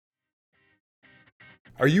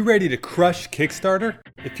Are you ready to crush Kickstarter?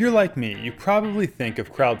 If you're like me, you probably think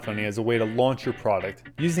of crowdfunding as a way to launch your product,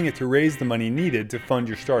 using it to raise the money needed to fund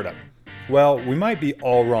your startup. Well, we might be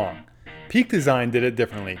all wrong. Peak Design did it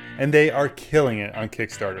differently, and they are killing it on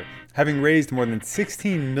Kickstarter, having raised more than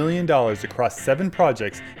 $16 million across 7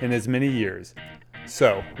 projects in as many years.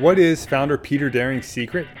 So, what is founder Peter Daring's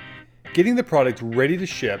secret? Getting the product ready to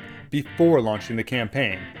ship before launching the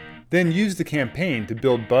campaign. Then use the campaign to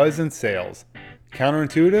build buzz and sales.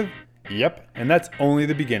 Counterintuitive? Yep, and that's only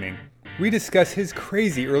the beginning. We discuss his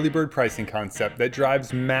crazy early bird pricing concept that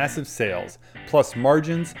drives massive sales, plus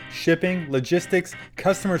margins, shipping, logistics,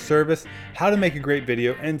 customer service, how to make a great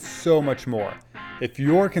video, and so much more. If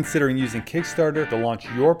you're considering using Kickstarter to launch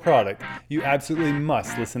your product, you absolutely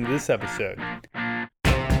must listen to this episode.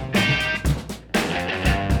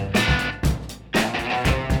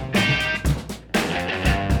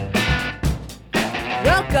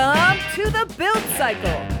 Welcome to The Build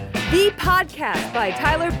Cycle, the podcast by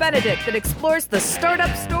Tyler Benedict that explores the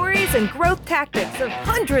startup stories and growth tactics of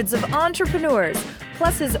hundreds of entrepreneurs,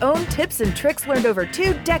 plus his own tips and tricks learned over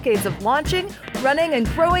 2 decades of launching, running, and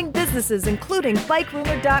growing businesses, including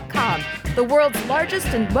BikeRumor.com, the world's largest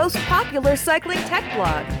and most popular cycling tech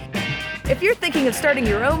blog. If you're thinking of starting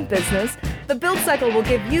your own business, The Build Cycle will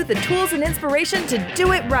give you the tools and inspiration to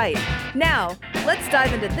do it right. Now, let's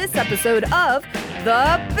dive into this episode of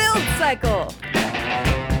The Build Cycle.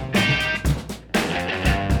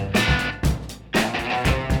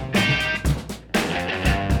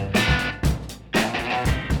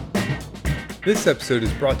 This episode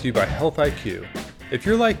is brought to you by Health IQ. If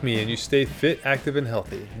you're like me and you stay fit, active, and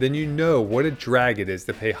healthy, then you know what a drag it is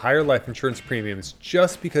to pay higher life insurance premiums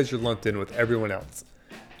just because you're lumped in with everyone else.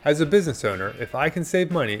 As a business owner, if I can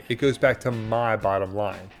save money, it goes back to my bottom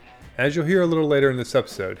line. As you'll hear a little later in this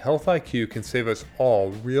episode, Health IQ can save us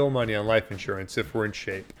all real money on life insurance if we're in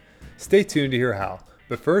shape. Stay tuned to hear how.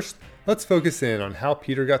 But first, let's focus in on how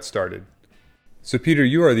Peter got started. So Peter,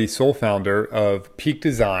 you are the sole founder of Peak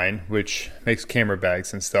Design, which makes camera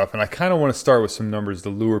bags and stuff. And I kind of want to start with some numbers to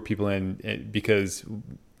lure people in because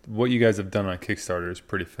what you guys have done on Kickstarter is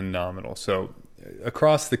pretty phenomenal. So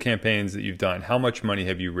across the campaigns that you've done, how much money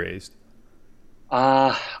have you raised?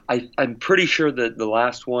 I'm pretty sure that the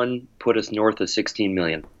last one put us north of 16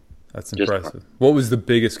 million. That's impressive. What was the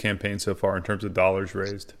biggest campaign so far in terms of dollars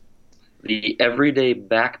raised? The everyday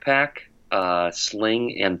backpack,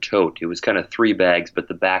 sling, and tote. It was kind of 3 bags, but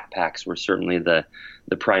the backpacks were certainly the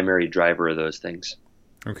primary driver of those things.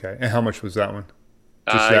 Okay. And how much was that one?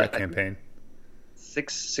 Just that campaign?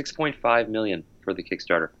 6.5 million for the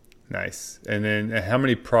Kickstarter. Nice. And then how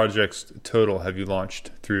many projects total have you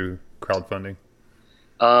launched through crowdfunding?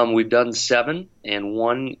 We've done 7 and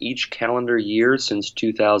 1 each calendar year since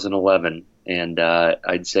 2011. And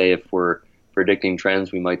I'd say if we're predicting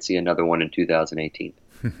trends, we might see another one in 2018.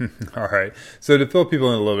 All right. So to fill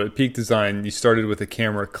people in a little bit, Peak Design, you started with a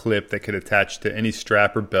camera clip that could attach to any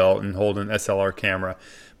strap or belt and hold an SLR camera.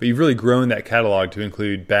 But you've really grown that catalog to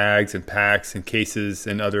include bags and packs and cases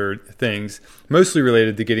and other things, mostly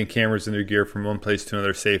related to getting cameras and their gear from one place to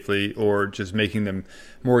another safely or just making them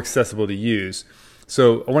more accessible to use.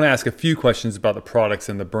 So I want to ask a few questions about the products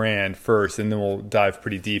and the brand first, and then we'll dive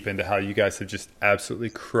pretty deep into how you guys have just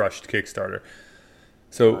absolutely crushed Kickstarter.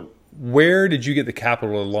 So where did you get the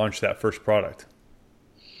capital to launch that first product?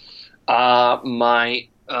 My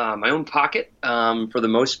own pocket, for the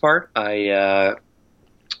most part. I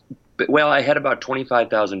had about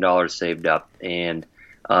 $25,000 saved up, and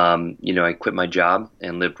I quit my job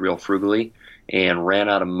and lived real frugally, and ran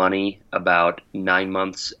out of money about 9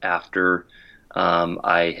 months after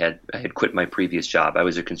I had quit my previous job. I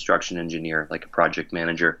was a construction engineer, like a project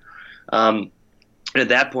manager. And at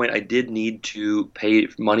that point, I did need to pay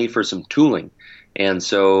money for some tooling. And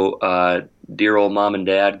so dear old mom and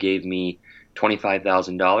dad gave me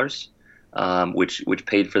 $25,000, which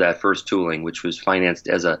paid for that first tooling, which was financed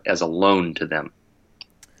as a loan to them.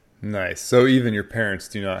 Nice. So even your parents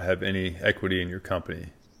do not have any equity in your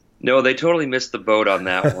company? No, they totally missed the boat on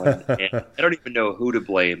that one. And I don't even know who to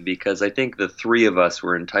blame because I think the 3 of us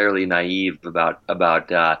were entirely naive about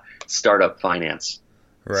startup finance.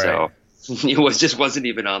 Right. So it wasn't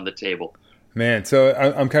even on the table. Man, so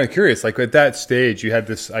I'm kind of curious. Like at that stage, you had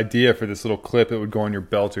this idea for this little clip that would go on your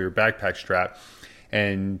belt or your backpack strap,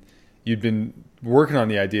 and you'd been working on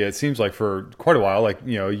the idea. It seems like for quite a while, like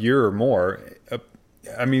a year or more.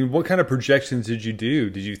 I mean, what kind of projections did you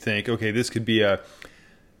do? Did you think, okay, this could be a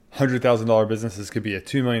 $100,000 business, this could be a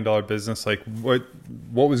 $2 million business? Like what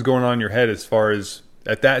was going on in your head as far as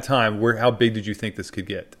at that time? How big did you think this could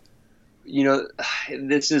get? you know,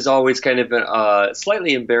 this is always kind of a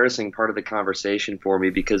slightly embarrassing part of the conversation for me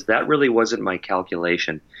because that really wasn't my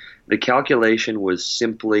calculation. The calculation was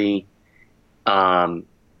simply, do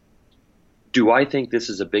I think this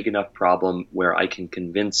is a big enough problem where I can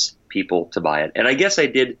convince people to buy it? And I guess I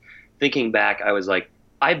did, thinking back, I was like,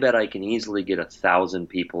 I bet I can easily get 1,000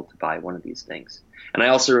 people to buy one of these things. And I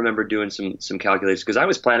also remember doing some calculations because I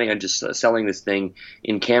was planning on just selling this thing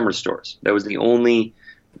in camera stores. That was the only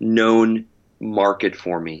known market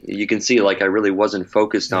for me. You can see, like, I really wasn't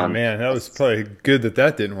focused on. Man, that was probably good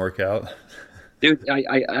that didn't work out. Dude,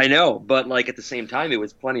 I know, but like at the same time, it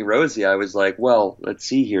was plenty rosy. I was like, well, let's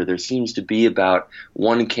see here. There seems to be about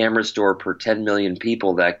one camera store per 10 million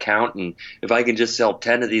people that count. And if I can just sell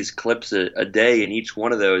 10 of these clips a day in each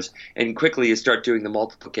one of those, and quickly you start doing the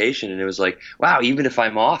multiplication. And it was like, wow, even if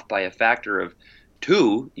I'm off by a factor of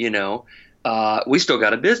 2, we still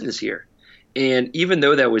got a business here. And even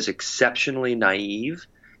though that was exceptionally naive,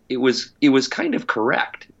 it was kind of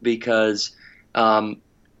correct because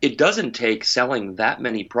it doesn't take selling that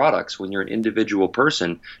many products when you're an individual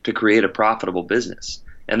person to create a profitable business.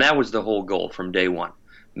 And that was the whole goal from day one.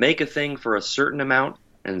 Make a thing for a certain amount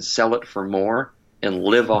and sell it for more and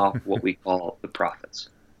live off what we call the profits.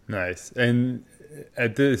 Nice. And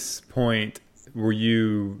at this point, were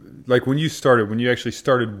you, like when you actually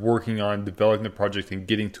started working on developing the project and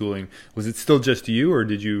getting tooling, was it still just you or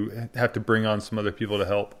did you have to bring on some other people to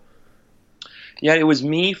help? Yeah, it was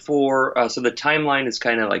me so the timeline is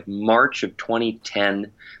kind of like March of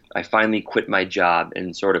 2010. I finally quit my job and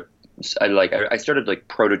I started like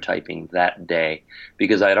prototyping that day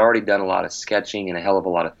because I had already done a lot of sketching and a hell of a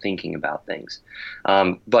lot of thinking about things.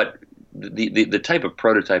 But the type of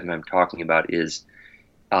prototyping I'm talking about is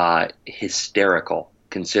hysterical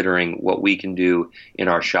considering what we can do in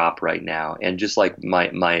our shop right now. And just like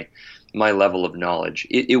my level of knowledge.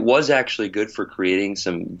 It was actually good for creating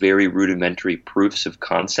some very rudimentary proofs of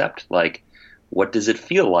concept, like what does it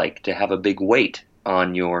feel like to have a big weight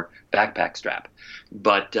on your backpack strap?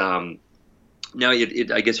 But now,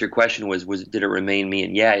 I guess your question was did it remain me?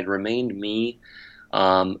 And yeah, it remained me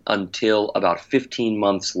until about 15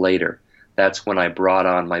 months later. That's when I brought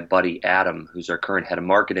on my buddy Adam, who's our current head of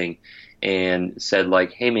marketing, and said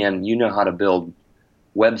like, hey man, you know how to build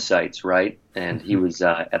websites, right? And he was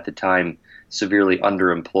at the time severely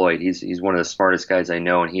underemployed. He's one of the smartest guys I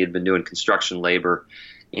know, and he had been doing construction labor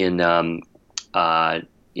in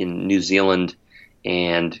New Zealand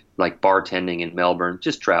and like bartending in Melbourne,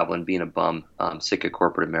 just traveling, being a bum, sick of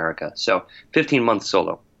corporate America. So 15 months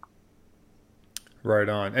solo. Right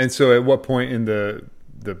on. And so at what point in the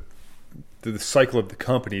cycle of the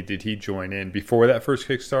company did he join in? Before that first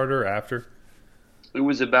Kickstarter or after? It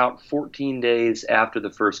was about 14 days after the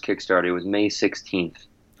first Kickstarter. It was May 16th,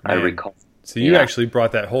 I recall. So you actually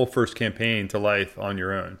brought that whole first campaign to life on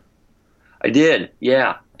your own. I did,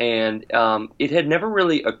 yeah. And it had never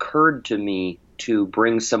really occurred to me to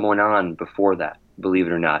bring someone on before that, believe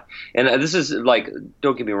it or not. And this is like,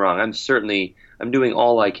 don't get me wrong, I'm doing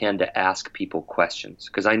all I can to ask people questions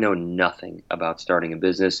because I know nothing about starting a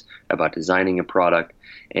business, about designing a product.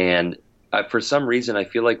 And for some reason, I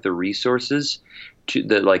feel like the resources to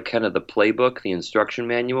the like kind of the playbook, the instruction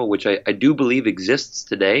manual, which I do believe exists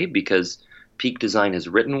today because Peak Design has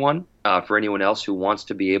written one for anyone else who wants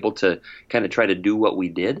to be able to kind of try to do what we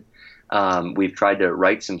did. We've tried to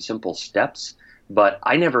write some simple steps, but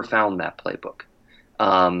I never found that playbook.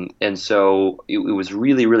 And so it was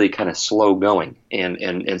really, really kind of slow going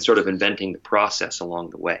and sort of inventing the process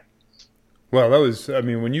along the way. Well, that was,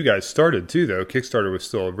 when you guys started too, though, Kickstarter was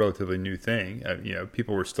still a relatively new thing.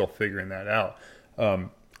 People were still figuring that out.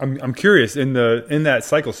 I'm curious in that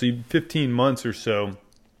cycle. So 15 months or so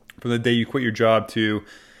from the day you quit your job to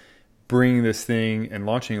bringing this thing and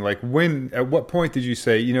launching. Like at what point did you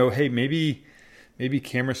say, hey, maybe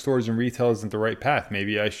camera stores and retail isn't the right path.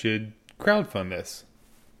 Maybe I should crowdfund this.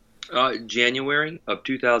 January of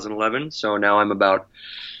 2011. So now I'm about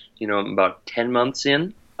 10 months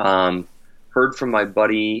in. Heard from my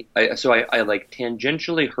buddy. I like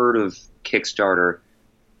tangentially heard of Kickstarter,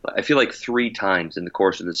 I feel like 3 times in the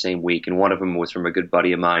course of the same week. And one of them was from a good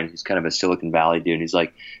buddy of mine. He's kind of a Silicon Valley dude. And he's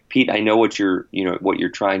like, Pete, I know what you're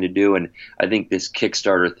trying to do. And I think this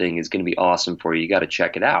Kickstarter thing is going to be awesome for you. You got to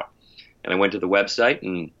check it out. And I went to the website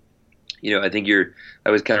and, I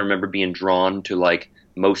always kind of remember being drawn to like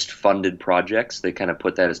most funded projects. They kind of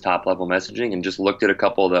put that as top level messaging and just looked at a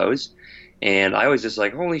couple of those. And I was just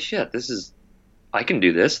like, holy shit, I can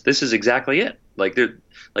do this. This is exactly it. Like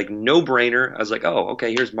no brainer. I was like, oh,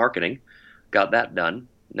 okay, here's marketing. Got that done.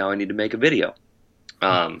 Now I need to make a video.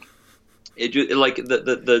 like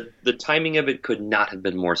the timing of it could not have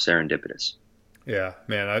been more serendipitous. Yeah,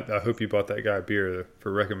 man, I hope you bought that guy a beer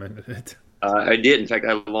for recommending it. I did. In fact,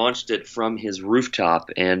 I launched it from his rooftop,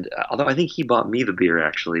 and although I think he bought me the beer,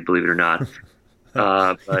 actually, believe it or not.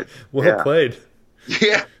 But Well yeah. played.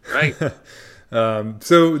 Yeah, right.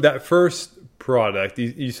 So that first product,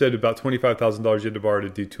 you said about $25,000 you had to borrow to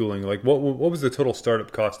do tooling. Like, what was the total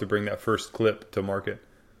startup cost to bring that first clip to market?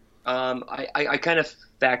 I kind of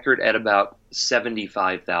factored at about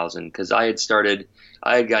 75,000 because I had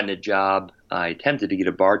gotten a job. I attempted to get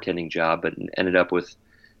a bartending job, but ended up with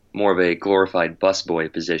more of a glorified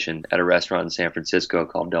busboy position at a restaurant in San Francisco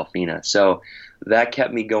called Delfina. So that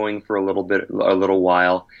kept me going for a little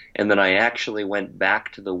while. And then I actually went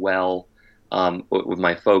back to the well with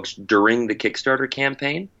my folks during the Kickstarter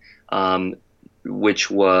campaign,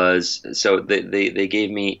 which was, so they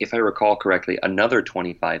gave me, if I recall correctly, another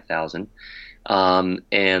 25,000. And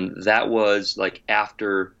that was like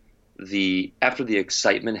after the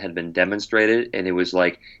excitement had been demonstrated, and it was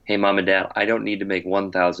like, hey, mom and dad, I don't need to make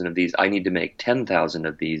 1,000 of these. I need to make 10,000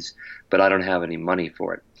 of these, but I don't have any money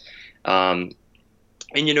for it. And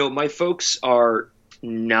my folks are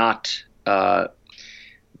not,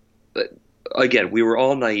 again, we were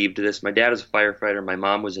all naive to this. My dad is a firefighter. My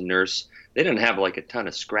mom was a nurse. They didn't have like a ton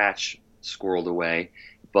of scratch squirreled away,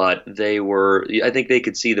 but I think they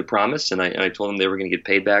could see the promise, and I told them they were going to get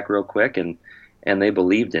paid back real quick, and they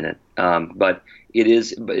believed in it. But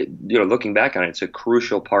looking back on it, it's a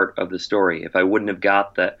crucial part of the story. If I wouldn't have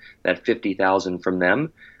got that 50,000 from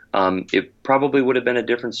them, it probably would have been a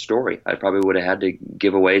different story. I probably would have had to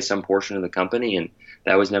give away some portion of the company, and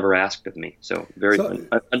that was never asked of me. So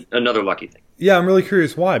another lucky thing. Yeah, I'm really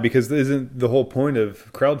curious why, because isn't the whole point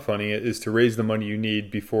of crowdfunding is to raise the money you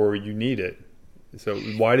need before you need it? So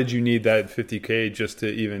why did you need that 50K just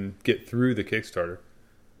to even get through the Kickstarter?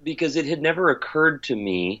 Because it had never occurred to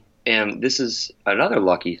me, and this is another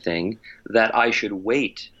lucky thing, that I should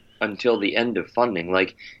wait until the end of funding.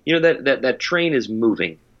 Like, that train is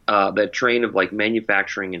moving. That train of like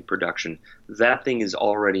manufacturing and production, that thing is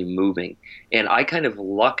already moving. And I kind of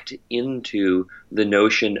lucked into the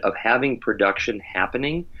notion of having production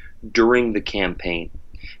happening during the campaign,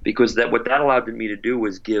 because what that allowed me to do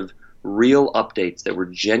was give real updates that were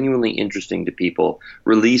genuinely interesting to people,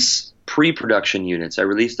 release pre-production units. I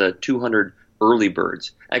released 200 early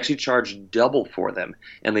birds. I actually charged double for them,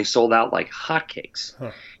 and they sold out like hotcakes.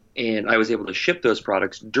 Huh. And I was able to ship those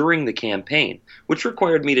products during the campaign, which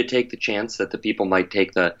required me to take the chance that the people might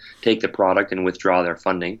take the product and withdraw their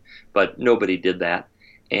funding, but nobody did that.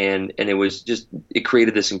 And it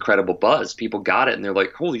created this incredible buzz. People got it, and they're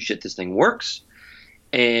like, holy shit, this thing works.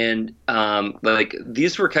 And like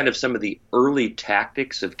these were kind of some of the early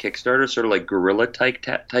tactics of Kickstarter, sort of like guerrilla type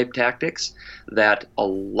tactics that a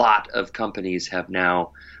lot of companies have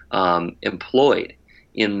now employed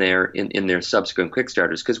in their subsequent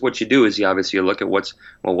Kickstarters. Because what you do is you look at what's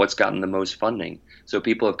gotten the most funding. So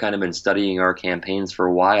people have kind of been studying our campaigns for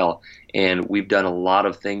a while, and we've done a lot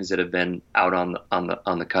of things that have been out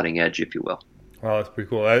on the cutting edge, if you will. Wow, that's pretty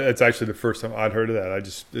cool. That's actually the first time I'd heard of that. I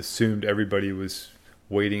just assumed everybody was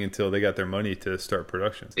waiting until they got their money to start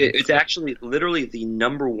production. It's actually literally the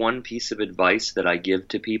number one piece of advice that I give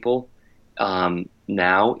to people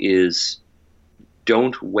now is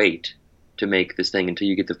don't wait to make this thing until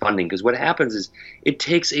you get the funding. Because what happens is it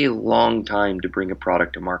takes a long time to bring a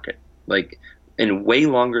product to market, and way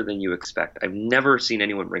longer than you expect. I've never seen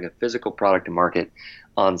anyone bring a physical product to market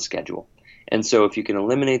on schedule. And so if you can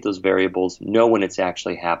eliminate those variables, know when it's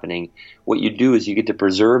actually happening, what you do is you get to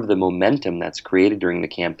preserve the momentum that's created during the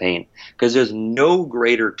campaign. Because there's no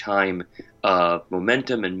greater time of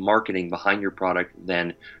momentum and marketing behind your product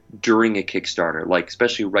than during a Kickstarter, like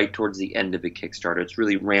especially right towards the end of a Kickstarter. It's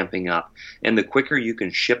really ramping up. And the quicker you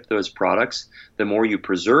can ship those products, the more you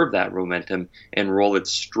preserve that momentum and roll it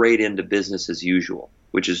straight into business as usual,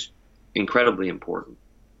 which is incredibly important.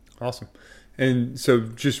 Awesome. And so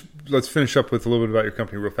just let's finish up with a little bit about your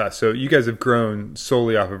company real fast. So you guys have grown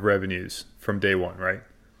solely off of revenues from day one, right?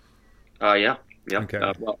 Yeah. Okay.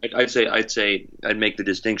 Well, I'd make the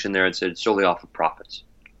distinction there. I'd say solely off of profits.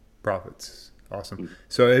 Profits. Awesome. Mm-hmm.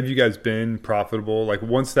 So have you guys been profitable? Like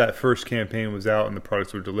once that first campaign was out and the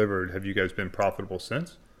products were delivered, have you guys been profitable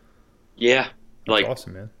since? Yeah. That's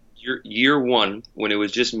awesome, man. Year one, when it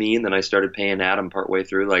was just me and then I started paying Adam partway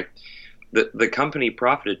through, the company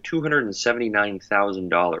profited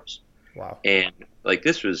 $279,000. Wow. And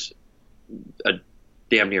this was a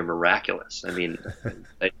damn near miraculous. I mean,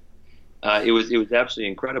 it was absolutely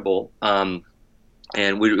incredible. And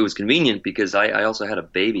it was convenient because I also had a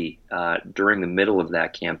baby during the middle of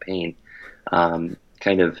that campaign.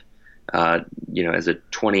 as a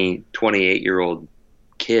 28-year-old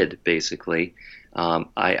kid, basically,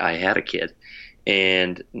 I had a kid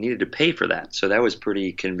and needed to pay for that. So that was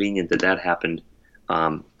pretty convenient that happened,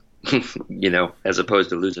 as opposed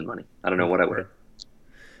to losing money. I don't know what I would have.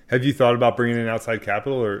 Have you thought about bringing in outside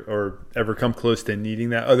capital or ever come close to needing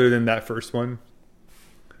that other than that first one?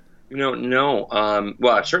 No.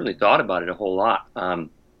 Well, I've certainly thought about it a whole lot, to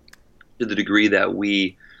the degree that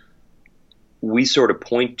we sort of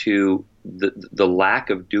point to the lack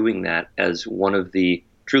of doing that as one of the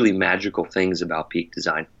truly magical things about Peak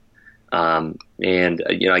Design. And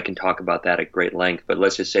I can talk about that at great length, but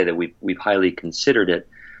let's just say that we've highly considered it,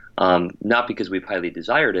 not because we've highly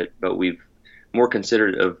desired it, but we've more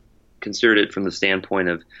considered it from the standpoint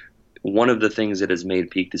of one of the things that has made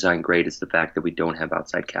Peak Design great is the fact that we don't have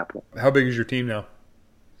outside capital. How big is your team now?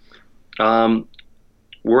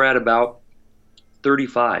 We're at about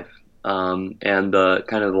 35, and the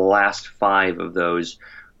kind of the last 5 of those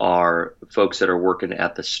are folks that are working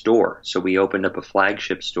at the store. So we opened up a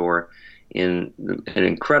flagship store in an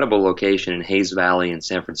incredible location in Hayes Valley in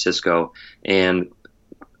San Francisco, and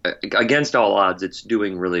against all odds, it's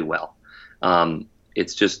doing really well.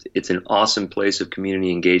 It's an awesome place of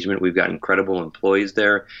community engagement. We've got incredible employees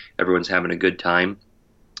there. Everyone's having a good time.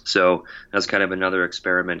 So that's kind of another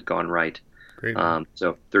experiment gone right. Great.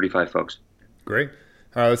 So 35 folks. Great.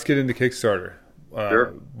 All right, let's get into Kickstarter.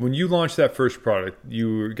 Sure. When you launched that first product,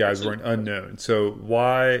 you guys weren't unknown. So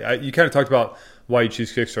why? You kind of talked about why you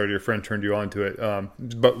choose Kickstarter. Your friend turned you on to it.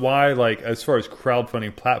 But why, as far as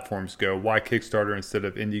crowdfunding platforms go, why Kickstarter instead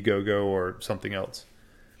of Indiegogo or something else?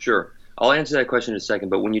 Sure. I'll answer that question in a second.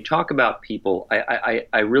 But when you talk about people,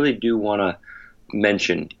 I really do want to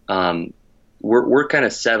mention we're kind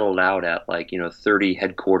of settled out at 30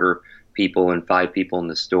 headquarter people and 5 people in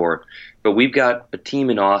the store. But we've got a team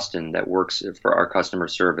in Austin that works for our customer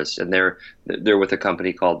service, and they're with a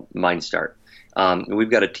company called MindStart.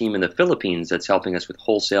 We've got a team in the Philippines that's helping us with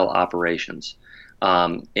wholesale operations.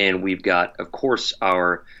 And we've got, of course,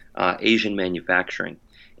 our Asian manufacturing.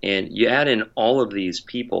 And you add in all of these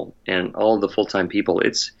people and all of the full-time people,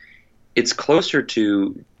 it's closer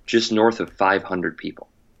to just north of 500 people.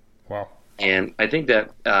 Wow. And I think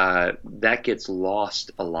that that gets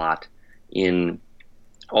lost a lot in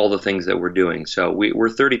all the things that we're doing. So we're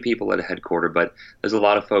 30 people at a headquarter, but there's a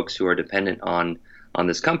lot of folks who are dependent on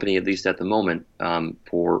this company, at least at the moment,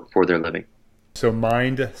 for their living. So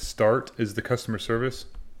MindStart is the customer service?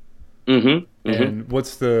 Mm-hmm. And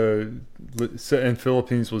what's in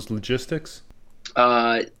Philippines was logistics?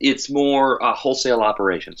 It's more wholesale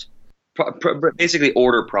operations. Basically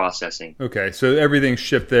order processing. Okay, so everything's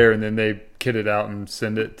shipped there and then they kit it out and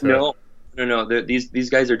send it to... No. These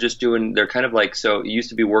guys are just they're kind of so it used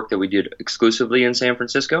to be work that we did exclusively in San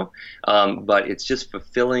Francisco, but it's just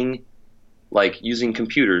fulfilling, using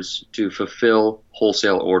computers to fulfill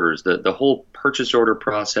wholesale orders. The whole purchase order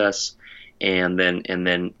process and then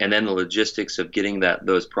the logistics of getting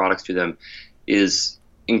those products to them is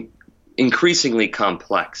increasingly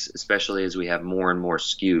complex, especially as we have more and more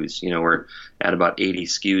SKUs. We're at about 80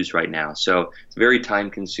 SKUs right now. So it's very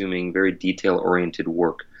time-consuming, very detail-oriented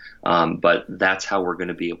work. But that's how we're going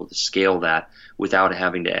to be able to scale that without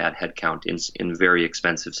having to add headcount in very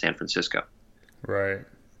expensive San Francisco. Right.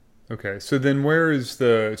 Okay. So then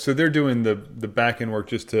so they're doing the back end work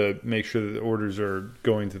just to make sure that the orders are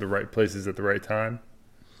going to the right places at the right time?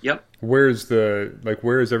 Yep. Where is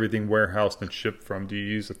everything warehoused and shipped from? Do you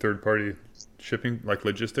use a third party shipping,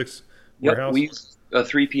 logistics warehouse? Yep. We use a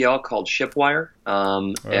 3PL called Shipwire.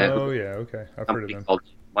 Okay. I've heard of them. Called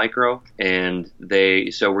Micro, and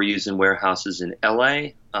so we're using warehouses in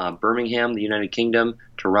LA, Birmingham, the United Kingdom,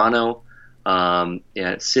 Toronto,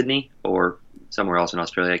 Sydney, or somewhere else in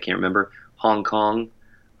Australia, I can't remember, Hong Kong,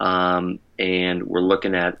 and we're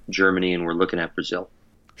looking at Germany, and we're looking at Brazil.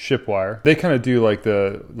 Shipwire. They kind of do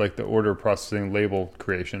the order processing, label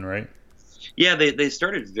creation, right? Yeah, they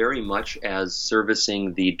started very much as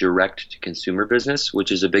servicing the direct to consumer business, which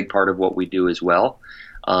is a big part of what we do as well.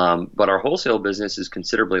 But our wholesale business is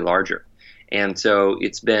considerably larger. And so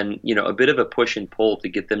it's been, a bit of a push and pull to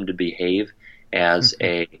get them to behave as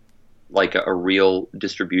a real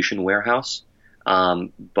distribution warehouse.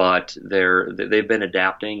 But they've been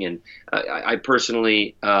adapting, and I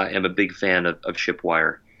personally am a big fan of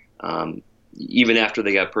Shipwire. Even after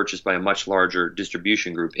they got purchased by a much larger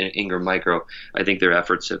distribution group, Ingram Micro, I think their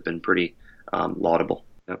efforts have been pretty laudable.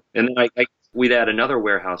 And then we'd add another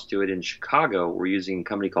warehouse to it in Chicago. We're using a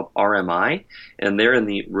company called RMI, and they're in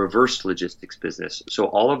the reverse logistics business. So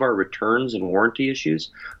all of our returns and warranty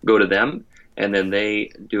issues go to them, and then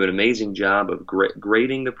they do an amazing job of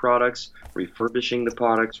grading the products, refurbishing the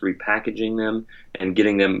products, repackaging them, and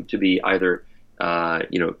getting them to be either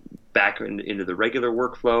back into the regular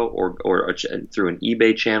workflow or through an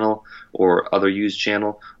eBay channel or other used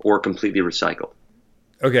channel or completely recycled.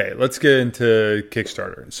 Okay, let's get into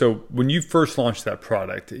Kickstarter. So when you first launched that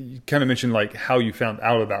product, you kind of mentioned like how you found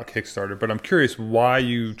out about Kickstarter, but I'm curious why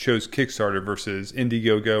you chose Kickstarter versus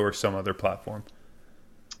Indiegogo or some other platform.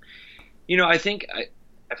 I think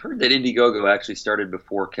I've heard that Indiegogo actually started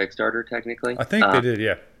before Kickstarter technically. I think they did,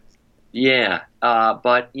 yeah. Yeah,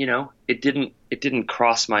 but it didn't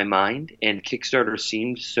cross my mind, and Kickstarter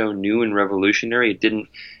seemed so new and revolutionary. It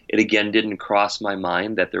didn't cross my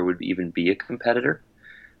mind that there would even be a competitor.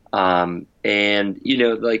 And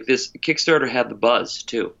like this, Kickstarter had the buzz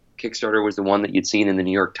too. Kickstarter was the one that you'd seen in the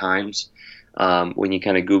New York Times when you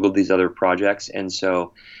kind of Googled these other projects, and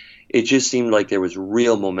so it just seemed like there was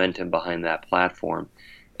real momentum behind that platform.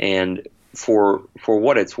 And for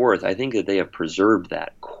what it's worth, I think that they have preserved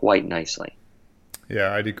that quite nicely.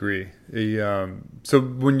 Yeah, I'd agree. So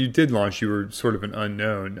when you did launch, you were sort of an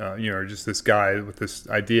unknown, just this guy with this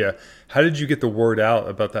idea. How did you get the word out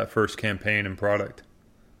about that first campaign and product?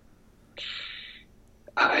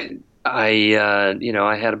 I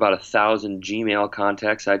had about 1,000 Gmail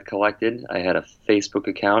contacts I'd collected. I had a Facebook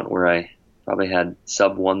account where I probably had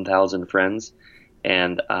sub 1,000 friends,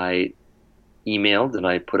 and I emailed and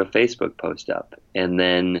I put a Facebook post up. And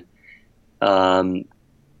then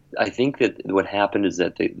I think that what happened is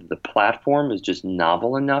that the platform is just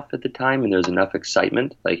novel enough at the time, and there's enough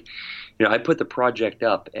excitement. Like, I put the project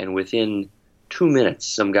up, and within 2 minutes,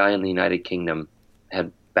 some guy in the United Kingdom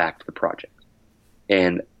had backed the project.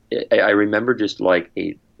 And I remember just like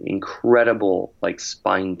a incredible like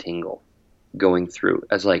spine tingle going through.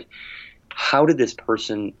 I was like, how did this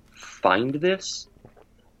person find this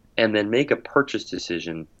and then make a purchase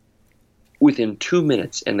decision within 2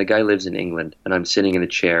 minutes? And the guy lives in England, and I'm sitting in a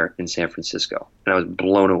chair in San Francisco, and I was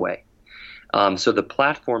blown away. So the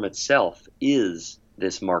platform itself is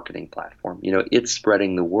this marketing platform. It's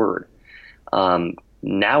spreading the word.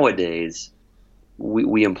 Nowadays,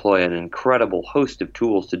 we employ an incredible host of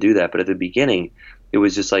tools to do that. But at the beginning, it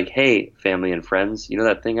was just like, hey, family and friends,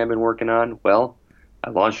 that thing I've been working on? Well,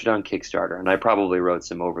 I launched it on Kickstarter, and I probably wrote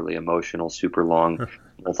some overly emotional, super long,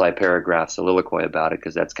 multi-paragraph soliloquy about it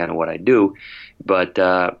because that's kind of what I do. But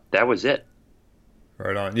that was it.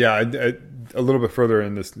 Right on. Yeah, a little bit further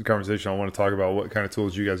in this conversation, I want to talk about what kind of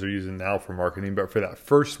tools you guys are using now for marketing. But for that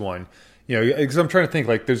first one, because I'm trying to think,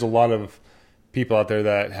 like, there's a lot of people out there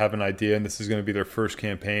that have an idea and this is going to be their first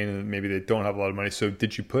campaign and maybe they don't have a lot of money. So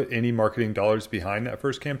did you put any marketing dollars behind that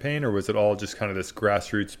first campaign, or was it all just kind of this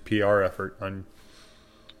grassroots PR effort on?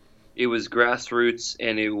 It was grassroots,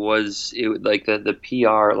 and it like the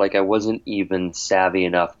PR, like I wasn't even savvy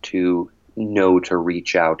enough to know to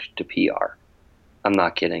reach out to PR. I'm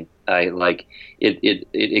not kidding.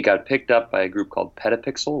 It got picked up by a group called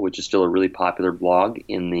Petapixel, which is still a really popular blog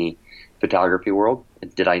in the photography world.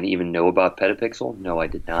 Did I even know about Petapixel? No, I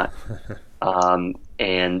did not. And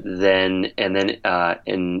then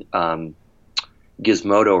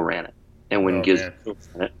Gizmodo ran it, and when Gizmodo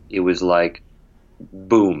ran it, it was like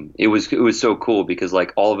boom. It was so cool because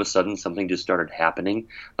like all of a sudden something just started happening.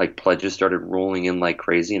 Like pledges started rolling in like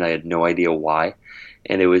crazy, and I had no idea why.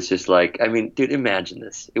 And it was just like, I mean, dude, imagine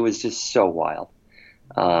this. It was just so wild.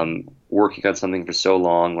 Working on something for so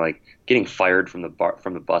long, like getting fired from the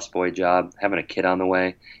busboy job, having a kid on the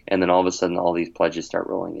way, and then all of a sudden all these pledges start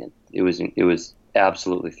rolling in. It was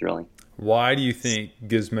absolutely thrilling. Why do you think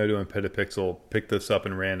Gizmodo and Petapixel picked this up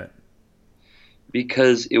and ran it?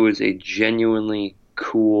 Because it was a genuinely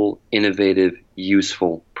cool, innovative,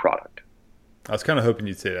 useful product. I was kind of hoping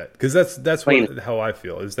you'd say that, because that's how I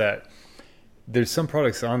feel, is that there's some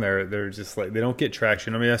products on there that are just like, they don't get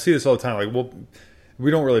traction. I mean, I see this all the time. Like, well,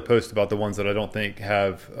 we don't really post about the ones that I don't think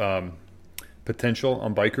have potential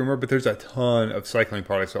on Bike Rumor, but there's a ton of cycling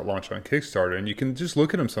products that launch on Kickstarter, and you can just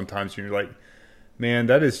look at them sometimes and you're like, man,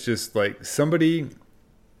 that is just like somebody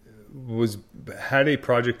had a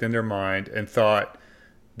project in their mind and thought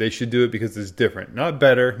they should do it because it's different. Not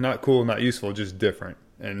better, not cool, not useful, just different.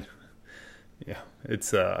 And yeah,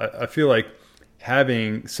 it's I feel like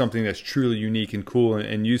having something that's truly unique and cool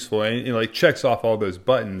and useful and like checks off all those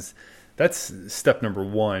buttons, that's step number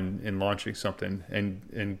one in launching something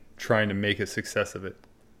and trying to make a success of it.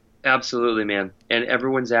 Absolutely, man. And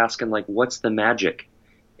everyone's asking, like, what's the magic?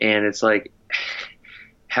 And it's like,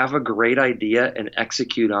 have a great idea and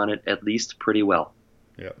execute on it at least pretty well.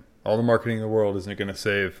 Yeah. All the marketing in the world isn't going to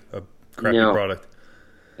save a crappy product.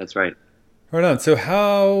 That's right. Right on. So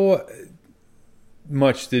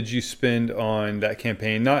much did you spend on that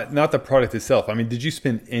campaign? Not the product itself. I mean, did you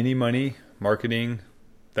spend any money marketing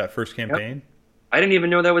that first Yep. campaign? I didn't even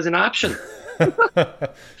know that was an option. I'm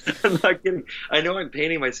not kidding. I know I'm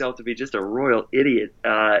painting myself to be just a royal idiot,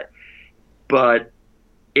 but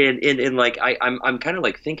in like I'm kind of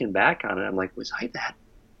like thinking back on it. I'm like, was I that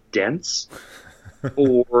dense,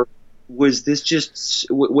 or was this just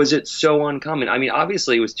was it so uncommon? I mean,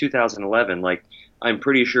 obviously it was 2011. Like I'm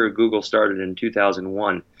pretty sure Google started in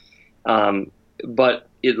 2001, but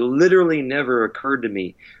it literally never occurred to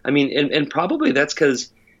me. I mean, and probably that's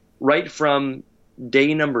because right from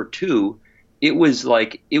day number two, it was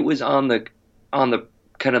like it was on the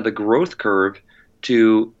kind of the growth curve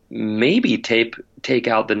to maybe take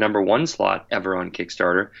out the number one slot ever on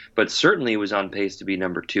Kickstarter, but certainly was on pace to be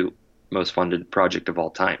number two most funded project of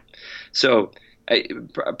all time. So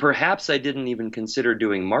perhaps I didn't even consider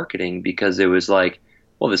doing marketing because it was like,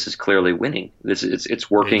 well, this is clearly winning. It's Yeah, you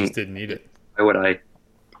working. just didn't need it. Why would I,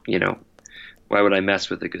 you know, why would I mess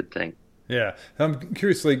with a good thing? Yeah, I'm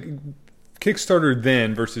curious, like Kickstarter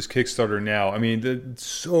then versus Kickstarter now. I mean,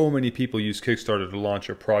 so many people use Kickstarter to launch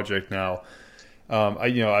a project now.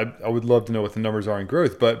 I would love to know what the numbers are in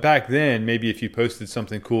growth, but back then, maybe if you posted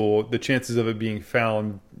something cool, the chances of it being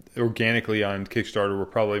found organically on Kickstarter were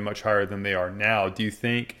probably much higher than they are now. Do you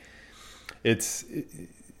think is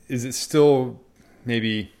it still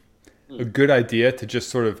maybe a good idea to just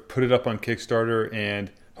sort of put it up on Kickstarter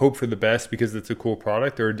and hope for the best because it's a cool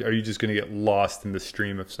product, or are you just going to get lost in the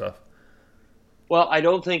stream of stuff? Well, I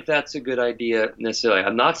don't think that's a good idea necessarily.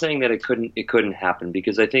 I'm not saying that it couldn't happen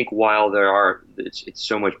because I think while it's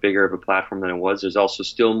so much bigger of a platform than it was. There's also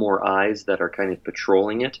still more eyes that are kind of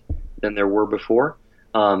patrolling it than there were before.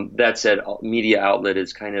 That said, media outlet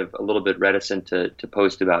is kind of a little bit reticent to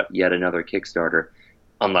post about yet another Kickstarter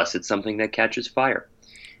unless it's something that catches fire.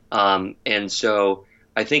 And so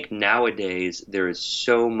I think nowadays there is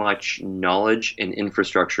so much knowledge and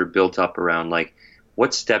infrastructure built up around like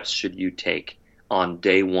what steps should you take on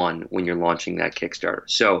day one when you're launching that Kickstarter.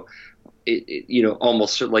 So,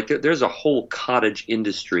 almost like there's a whole cottage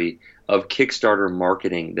industry of Kickstarter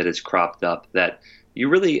marketing that has cropped up that you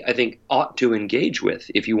really, I think, ought to engage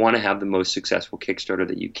with if you want to have the most successful Kickstarter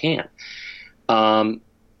that you can.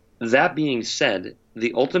 That being said,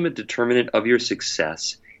 the ultimate determinant of your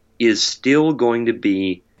success is still going to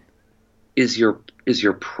be, is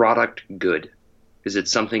your product good? Is it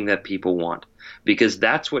something that people want? Because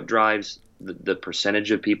that's what drives the percentage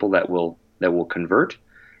of people that will convert,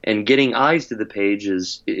 and getting eyes to the page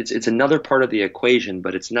it's another part of the equation,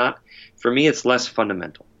 but it's not, for me, it's less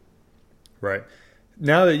fundamental. Right.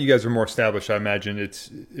 Now that you guys are more established, I imagine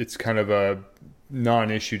it's kind of a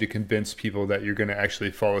non-issue to convince people that you're going to actually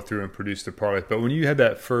follow through and produce the product. But when you had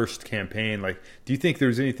that first campaign, like, do you think there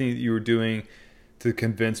was anything that you were doing to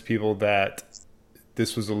convince people that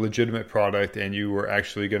this was a legitimate product and you were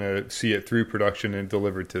actually going to see it through production and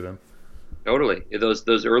delivered to them? Totally.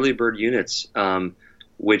 Those early bird units,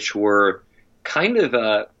 which were kind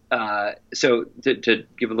of so to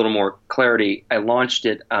give a little more clarity, I launched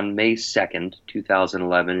it on May 2nd,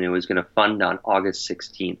 2011, and it was going to fund on August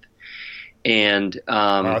 16th. And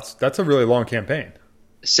Wow, that's a really long campaign.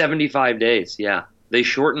 75 days, yeah. They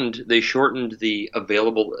shortened the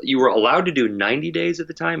available. You were allowed to do 90 days at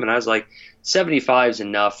the time, and I was like, 75 is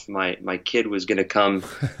enough. My kid was going to come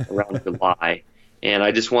around July. And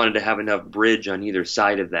I just wanted to have enough bridge on either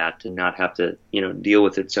side of that to not have to, deal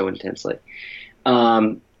with it so intensely.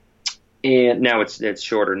 And now it's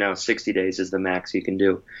shorter. Now 60 days is the max you can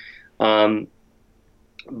do.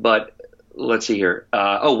 But let's see here.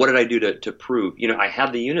 What did I do to prove? I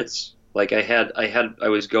had the units. Like I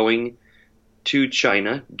was going to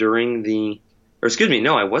China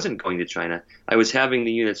I wasn't going to China. I was having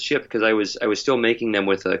the units shipped because I was still making them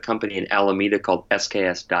with a company in Alameda called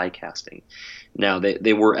SKS Die Casting. Now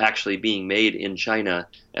they were actually being made in China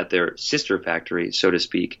at their sister factory, so to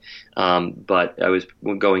speak. But I was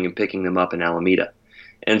going and picking them up in Alameda.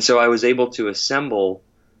 And so I was able to assemble,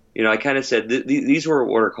 I kind of said these were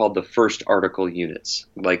what are called the first article units.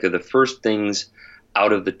 Like they're the first things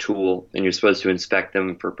out of the tool, and you're supposed to inspect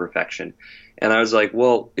them for perfection. And I was like,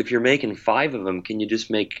 well, if you're making 5 of them, can you just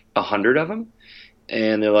make 100 of them?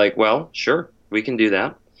 And they're like, well, sure, we can do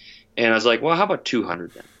that. And I was like, well, how about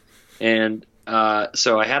 200 then? And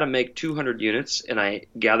so I had to make 200 units, and I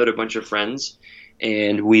gathered a bunch of friends,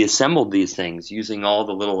 and we assembled these things using all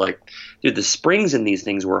the little, the springs in these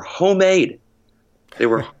things were homemade. They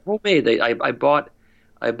were homemade. I bought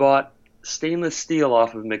stainless steel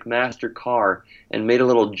off of McMaster car and made a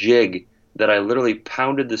little jig that I literally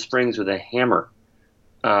pounded the springs with a hammer.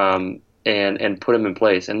 and put them in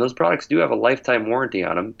place. And those products do have a lifetime warranty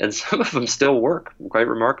on them, and some of them still work quite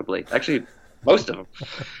remarkably. Actually, most of them.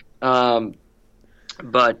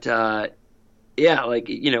 Yeah, like,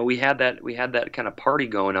 we had that kind of party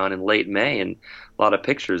going on in late May, and a lot of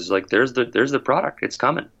pictures. Like, there's the product, it's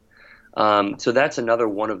coming. So that's another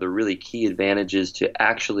one of the really key advantages to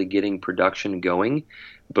actually getting production going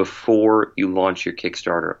before you launch your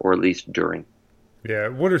Kickstarter, or at least during. Yeah.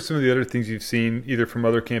 What are some of the other things you've seen, either from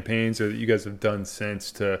other campaigns or that you guys have done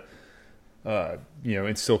since, to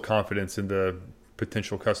instill confidence in the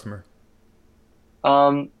potential customer?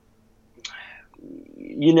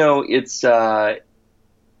 It's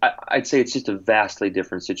I'd say it's just a vastly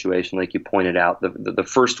different situation, like you pointed out. The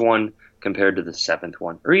first one compared to the seventh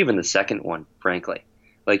one, or even the second one, frankly.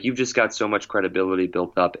 Like, you've just got so much credibility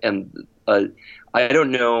built up, and I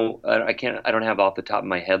don't know, I don't have off the top of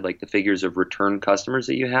my head like the figures of return customers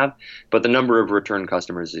that you have, but the number of return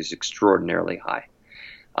customers is extraordinarily high,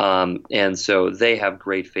 and so they have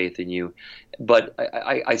great faith in you. But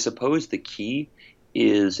I suppose the key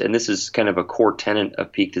is, and this is kind of a core tenet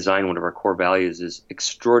of Peak Design, one of our core values, is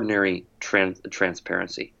extraordinary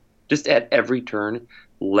transparency. Just at every turn,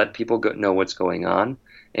 let people know what's going on,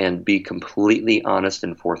 and be completely honest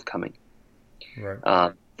and forthcoming.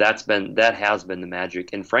 Right. That has been the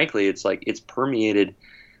magic, and frankly, it's permeated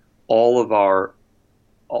all of our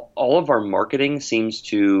marketing. Seems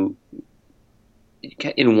to,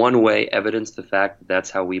 in one way, evidence the fact that that's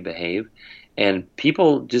how we behave, and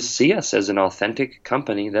people just see us as an authentic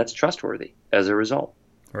company that's trustworthy as a result.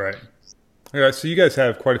 Right. Yeah, so you guys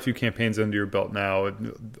have quite a few campaigns under your belt now,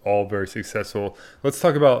 all very successful. Let's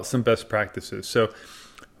talk about some best practices. So,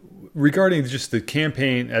 regarding just the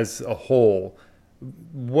campaign as a whole,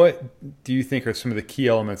 what do you think are some of the key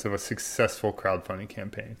elements of a successful crowdfunding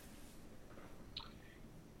campaign?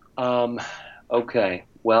 Okay.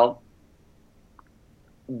 Well,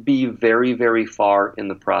 be very, very far in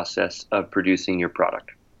the process of producing your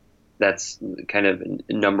product. That's kind of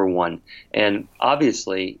number one. And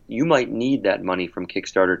obviously, you might need that money from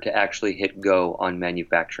Kickstarter to actually hit go on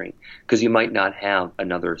manufacturing, because you might not have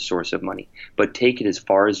another source of money. But take it as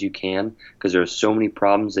far as you can, because there are so many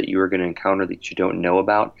problems that you are going to encounter that you don't know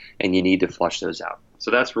about, and you need to flush those out. So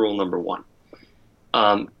that's rule number one.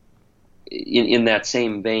 In that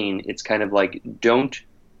same vein, it's kind of like, don't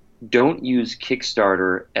use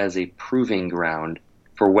Kickstarter as a proving ground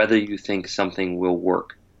for whether you think something will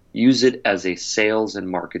work. Use it as a sales and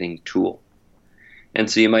marketing tool.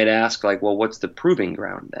 And so you might ask, like, well, what's the proving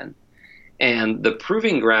ground then? And the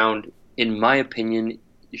proving ground, in my opinion,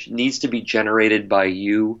 needs to be generated by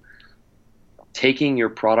you taking your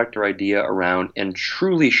product or idea around and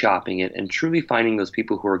truly shopping it, and truly finding those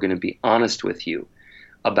people who are going to be honest with you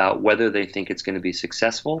about whether they think it's going to be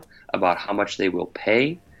successful, about how much they will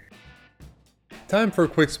pay. Time for a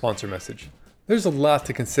quick sponsor message. There's a lot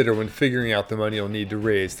to consider when figuring out the money you'll need to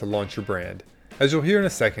raise to launch your brand. As you'll hear in a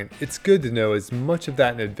second, it's good to know as much of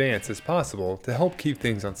that in advance as possible to help keep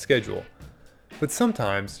things on schedule. But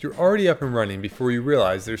sometimes you're already up and running before you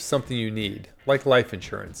realize there's something you need, like life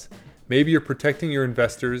insurance. Maybe you're protecting your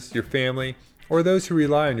investors, your family, or those who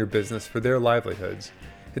rely on your business for their livelihoods.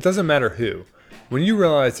 It doesn't matter who. When you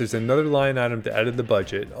realize there's another line item to add to the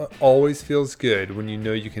budget, it always feels good when you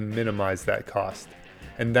know you can minimize that cost.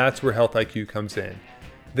 And that's where Health IQ comes in.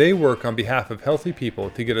 They work on behalf of healthy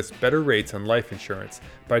people to get us better rates on life insurance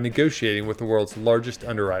by negotiating with the world's largest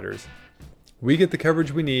underwriters. We get the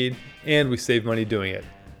coverage we need, and we save money doing it.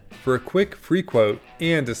 For a quick free quote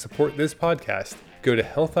and to support this podcast, go to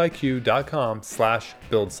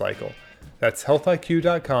healthiq.com/buildcycle. That's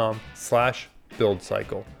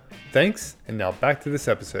healthiq.com/buildcycle. Thanks, and now back to this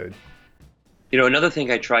episode. Another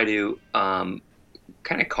thing I try to kind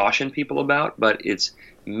of caution people about, but it's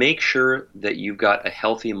make sure that you've got a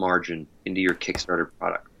healthy margin into your Kickstarter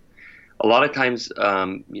product. A lot of times,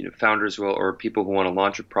 founders or people who want to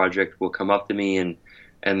launch a project will come up to me and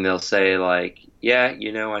they'll say, like, yeah,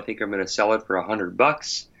 I think I'm going to sell it for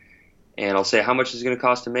 $100. And I'll say, how much is it going to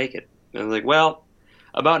cost to make it? And I'm like, well,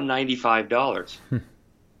 about $95.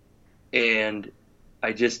 And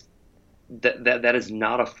I just, that is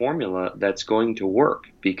not a formula that's going to work,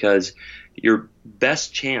 because your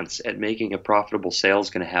best chance at making a profitable sale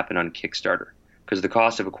is going to happen on Kickstarter, because the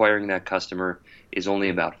cost of acquiring that customer is only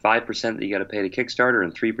about 5% that you got to pay to Kickstarter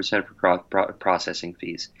and 3% for processing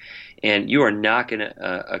fees. And you are not going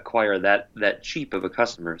to acquire that cheap of a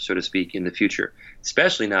customer, so to speak, in the future,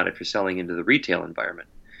 especially not if you're selling into the retail environment,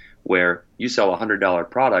 where you sell a $100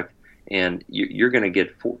 product and you're going to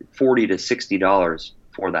get $40 to $60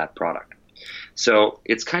 for that product. So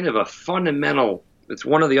it's kind of a fundamental, it's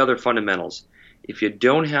one of the other fundamentals. if you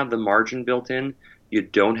don't have the margin built in, you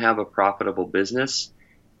don't have a profitable business.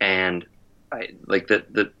 And like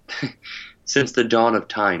the since the dawn of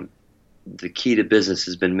time, the key to business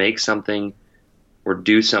has been make something or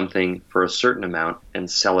do something for a certain amount and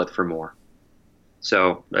sell it for more.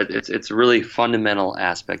 So it's a really fundamental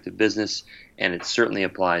aspect of business, and it certainly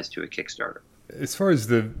applies to a Kickstarter. As far as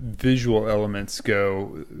the visual elements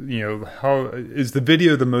go, how is the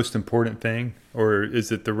video the most important thing, or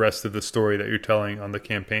is it the rest of the story that you're telling on the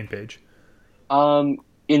campaign page?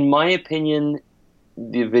 In my opinion,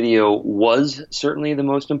 the video was certainly the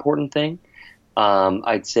most important thing.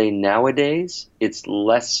 I'd say nowadays it's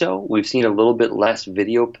less so. We've seen a little bit less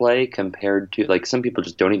video play compared to, like, some people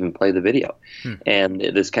just don't even play the video. And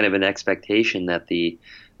there's kind of an expectation that the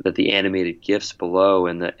animated GIFs below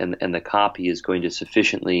and the copy is going to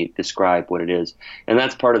sufficiently describe what it is. And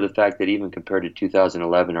that's part of the fact that even compared to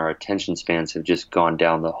 2011, our attention spans have just gone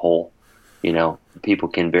down the hole. People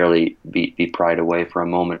can barely be pried away for a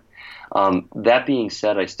moment. That being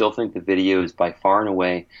said, I still think the video is by far and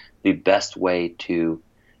away the best way to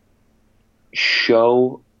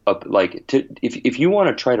show up, if you want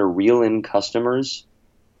to try to reel in customers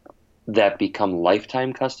that become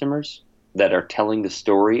lifetime customers that are telling the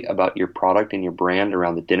story about your product and your brand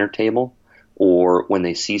around the dinner table, or when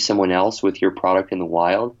they see someone else with your product in the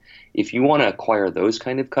wild. If you want to acquire those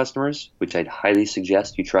kind of customers, which I'd highly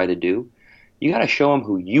suggest you try to do, you got to show them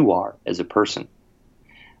who you are as a person.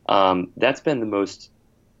 That's been the most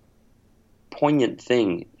poignant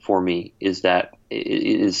thing for me, is that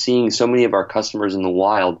is seeing so many of our customers in the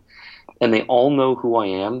wild, and they all know who I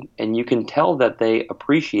am, and you can tell that they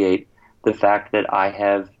appreciate the fact that I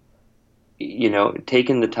have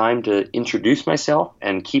taken the time to introduce myself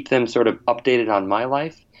and keep them sort of updated on my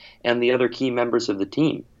life and the other key members of the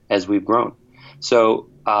team as we've grown. So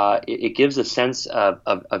it gives a sense of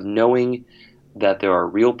knowing that there are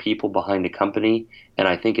real people behind a company, and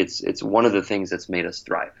I think it's one of the things that's made us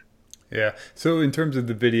thrive. Yeah. So in terms of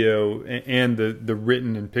the video and the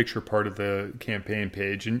written and picture part of the campaign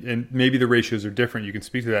page, and maybe the ratios are different, you can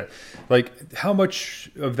speak to that. Like, how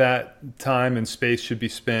much of that time and space should be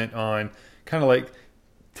spent on kind of like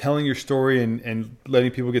telling your story and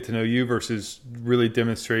letting people get to know you versus really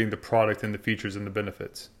demonstrating the product and the features and the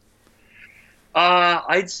benefits?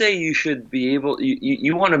 I'd say you should be able,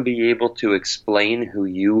 you want to be able to explain who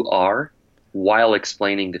you are while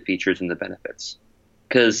explaining the features and the benefits.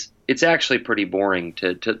 Because it's actually pretty boring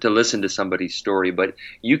to listen to somebody's story, but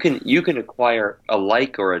you can acquire a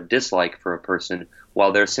like or a dislike for a person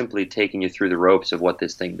while they're simply taking you through the ropes of what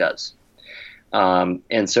this thing does.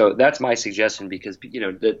 And so that's my suggestion, because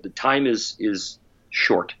the time is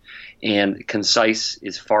short, and concise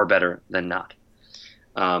is far better than not.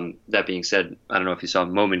 That being said, I don't know if you saw,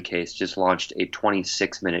 Moment Case just launched a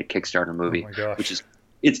 26-minute Kickstarter movie, which is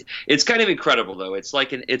it's kind of incredible, though. It's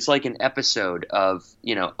like an episode of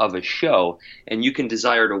a show, and you can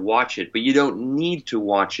desire to watch it, but you don't need to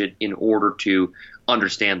watch it in order to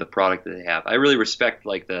understand the product that they have. I really respect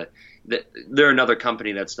they're another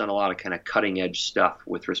company that's done a lot of kind of cutting edge stuff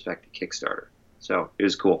with respect to Kickstarter. So it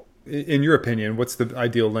was cool. In your opinion, what's the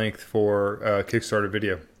ideal length for Kickstarter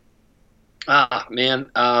video?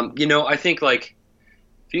 Man, I think if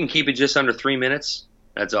you can keep it just under 3 minutes,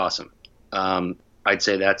 that's awesome. I'd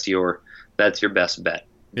say that's your best bet.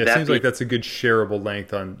 Yeah, it seems like that's a good shareable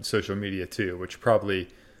length on social media too, which probably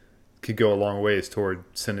could go a long ways toward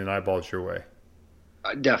sending eyeballs your way.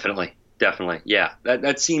 Definitely. Yeah,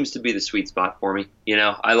 that seems to be the sweet spot for me.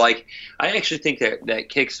 I actually think that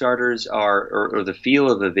Kickstarters or the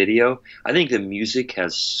feel of a video, I think the music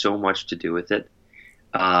has so much to do with it.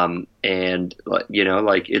 And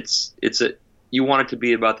you want it to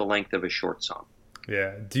be about the length of a short song.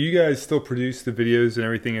 Yeah. Do you guys still produce the videos and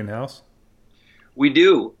everything in-house? We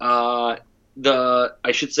do. I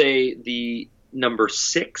should say the number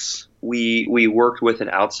 6, we worked with an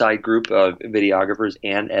outside group of videographers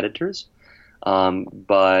and editors.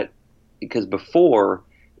 But because before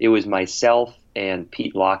it was myself and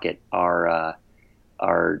Pete Lockett, our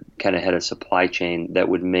kind of head of supply chain, that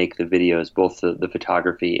would make the videos, both the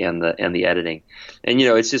photography and the editing. And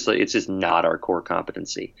it's just not our core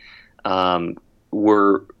competency. We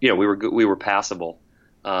were passable,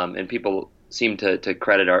 and people seem to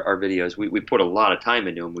credit our videos. We put a lot of time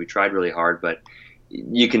into them. We tried really hard, but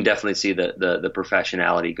you can definitely see the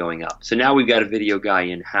professionality going up. So now we've got a video guy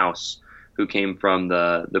in house who came from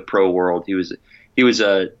the pro world. He was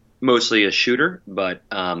mostly a shooter, but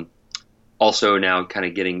also now kind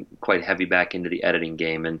of getting quite heavy back into the editing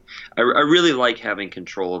game. And I really like having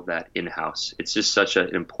control of that in house. It's just such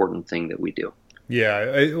an important thing that we do.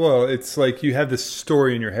 Yeah, well, it's like you have this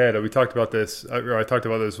story in your head. We talked about this, or I talked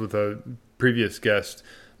about this with a previous guest,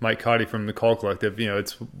 Mike Cotty from the Call Collective. You know,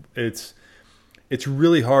 it's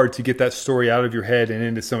really hard to get that story out of your head and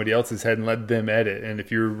into somebody else's head and let them edit. And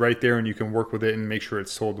if you're right there and you can work with it and make sure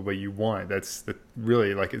it's sold the way you want,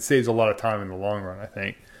 really, like, it saves a lot of time in the long run, I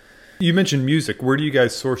think. You mentioned music. Where do you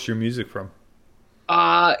guys source your music from?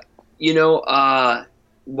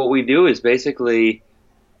 What we do is basically,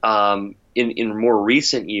 in more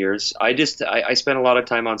recent years, I spend a lot of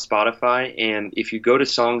time on Spotify, and if you go to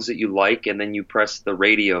songs that you like and then you press the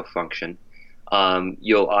radio function,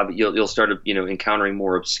 you'll start encountering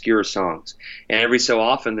more obscure songs, and every so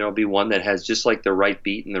often there'll be one that has just like the right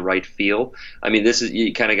beat and the right feel. I mean,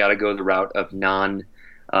 you kind of got to go the route of not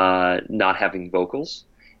having vocals,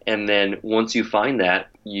 and then once you find that,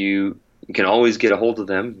 you can always get a hold of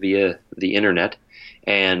them via the internet.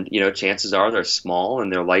 And, chances are they're small,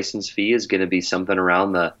 and their license fee is going to be something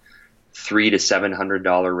around the $300 to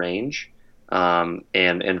 $700 range.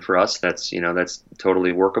 And for us, that's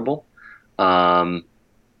totally workable. So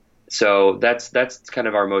that's kind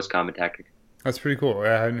of our most common tactic. That's pretty cool. I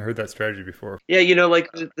hadn't heard that strategy before. Yeah,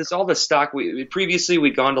 all the stock. Previously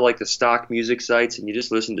we'd gone to like the stock music sites, and you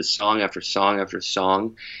just listen to song after song after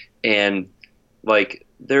song, and like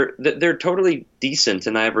they're totally decent,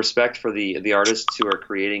 and I have respect for the artists who are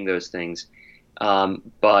creating those things.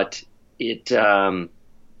 But when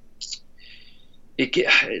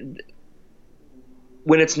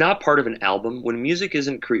it's not part of an album, when music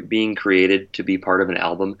isn't being created to be part of an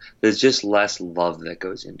album, there's just less love that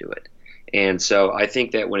goes into it. And so I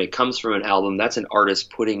think that when it comes from an album, that's an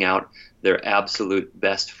artist putting out their absolute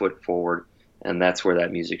best foot forward, and that's where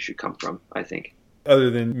that music should come from, I think.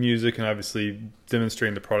 Other than music and obviously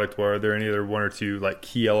demonstrating the product well, are there any other one or two like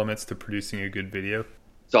key elements to producing a good video?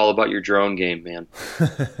 It's all about your drone game, man.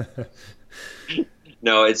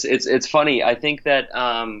 No, it's funny. I think that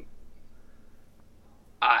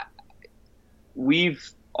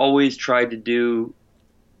we've always tried to do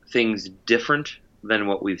things different than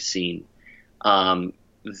what we've seen.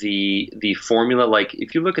 The formula, like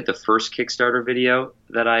if you look at the first Kickstarter video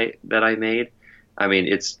that I made, I mean,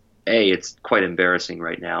 it's quite embarrassing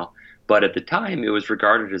right now, but at the time it was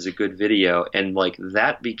regarded as a good video, and like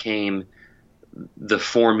that became the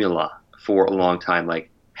formula for a long time.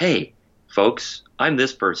 Like, hey folks, I'm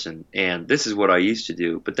this person and this is what I used to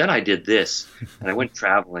do, but then I did this and I went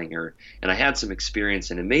traveling and I had some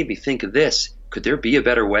experience and it made me think of this. Could there be a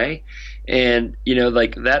better way? And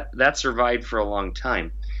like that survived for a long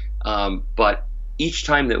time. But each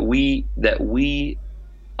time that we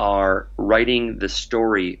are writing the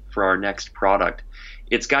story for our next product,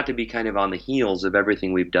 it's got to be kind of on the heels of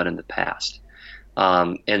everything we've done in the past.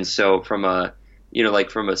 And so from a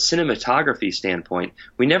cinematography standpoint,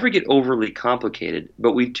 we never get overly complicated,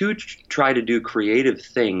 but we do try to do creative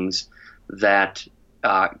things that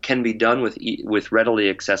can be done with readily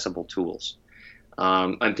accessible tools.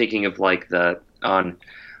 I'm thinking of like on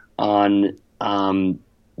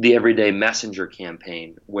the Everyday Messenger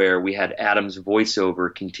campaign, where we had Adam's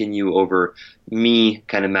voiceover continue over me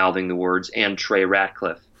kind of mouthing the words, and Trey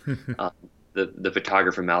Ratcliffe, the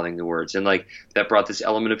photographer, mouthing the words, and like that brought this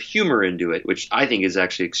element of humor into it, which I think is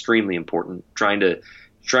actually extremely important. Trying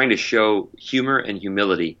to show humor and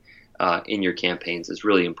humility in your campaigns is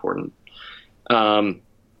really important.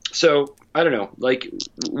 So I don't know, like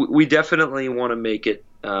we definitely want to make it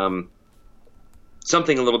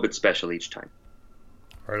something a little bit special each time.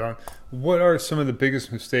 Right on. What are some of the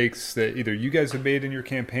biggest mistakes that either you guys have made in your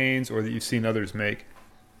campaigns or that you've seen others make?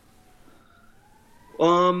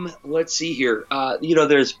 Let's see here.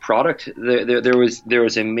 There's product. There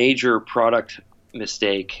was a major product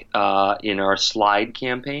mistake in our slide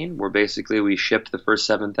campaign, where basically we shipped the first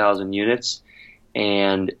 7,000 units,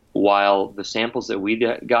 and while the samples that we'd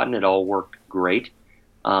gotten, it all worked great.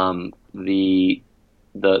 The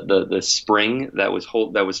spring that was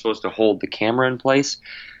supposed to hold the camera in place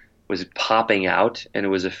was popping out, and it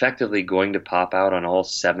was effectively going to pop out on all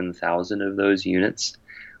 7,000 of those units,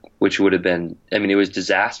 which would have been, I mean, it was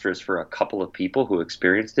disastrous for a couple of people who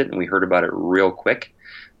experienced it, and we heard about it real quick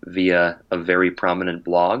via a very prominent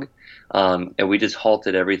blog, and we just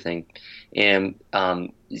halted everything. And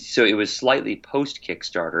so it was slightly post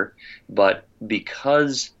Kickstarter, but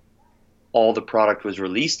because all the product was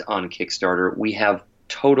released on Kickstarter, we have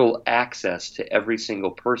total access to every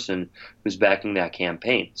single person who's backing that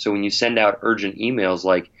campaign. So when you send out urgent emails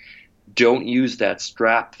like, don't use that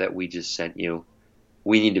strap that we just sent you,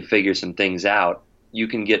 we need to figure some things out, you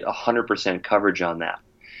can get 100% coverage on that.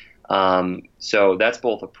 So that's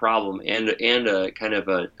both a problem and a kind of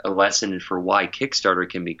a lesson for why Kickstarter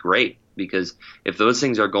can be great. because if those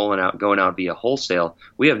things are going out via wholesale,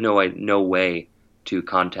 we have no way to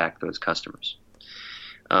contact those customers.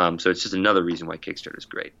 So it's just another reason why Kickstarter is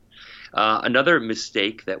great. Another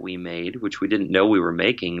mistake that we made, which we didn't know we were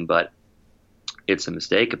making, but it's a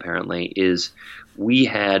mistake apparently, is we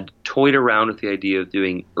had toyed around with the idea of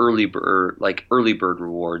doing early bird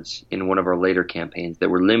rewards in one of our later campaigns that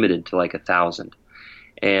were limited to like 1,000,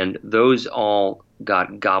 and those all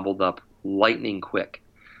got gobbled up lightning quick.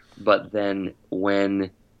 But then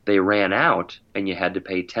when they ran out and you had to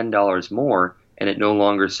pay $10 more and it no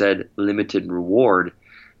longer said limited reward,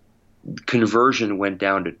 conversion went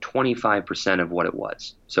down to 25% of what it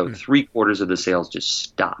was. So 3/4 of the sales just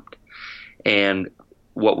stopped. And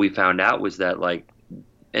what we found out was that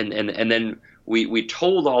and then we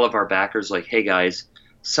told all of our backers, like, hey guys,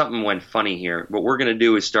 something went funny here. What we're going to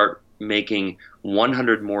do is start making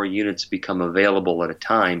 100 more units become available at a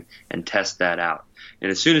time and test that out. And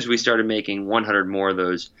as soon as we started making 100 more of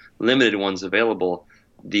those limited ones available,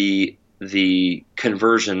 the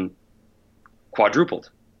conversion quadrupled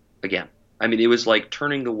again. I mean, it was like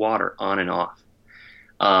turning the water on and off.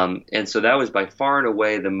 And so that was by far and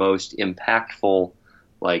away the most impactful,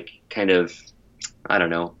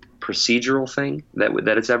 procedural thing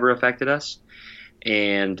that it's ever affected us.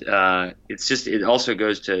 And it also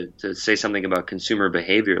goes to say something about consumer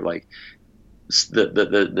behavior. Like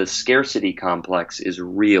the scarcity complex is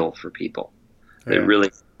real for people. They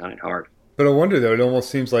really found it hard. But I wonder, though, it almost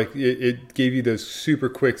seems like it gave you those super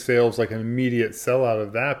quick sales, like an immediate sellout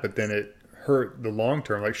of that, but then it hurt the long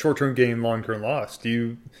term, like short term gain, long term loss.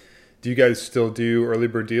 Do you guys still do early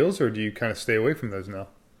bird deals, or do you kind of stay away from those now?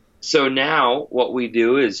 So now what we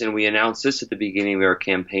do is, and we announce this at the beginning of our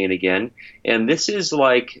campaign again, and this is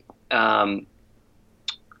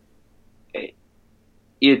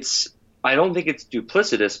I don't think it's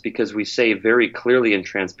duplicitous, because we say very clearly and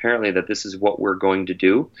transparently that this is what we're going to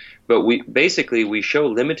do. But we show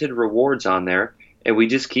limited rewards on there, and we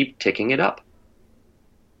just keep ticking it up.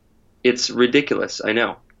 It's ridiculous, I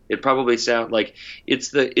know. It probably sounds like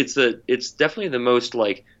it's definitely the most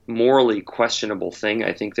morally questionable thing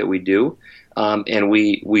I think that we do, and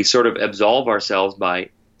we sort of absolve ourselves by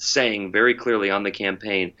saying very clearly on the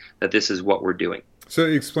campaign that this is what we're doing. So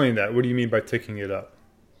explain that. What do you mean by ticking it up?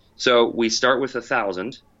 So we start with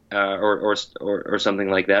 1,000 or something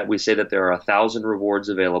like that. We say that there are 1,000 rewards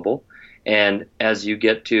available, and as you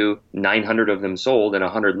get to 900 of them sold and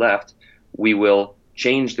 100 left, we will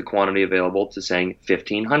change the quantity available to saying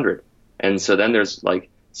 1,500. And so then there's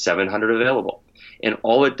 700 available. And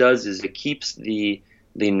all it does is it keeps the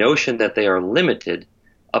notion that they are limited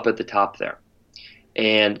up at the top there.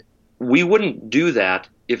 And we wouldn't do that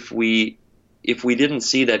if we didn't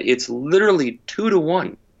see that it's literally 2 to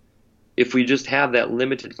 1 if we just have that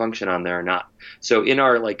limited function on there or not. So in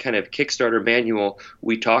our kind of Kickstarter manual,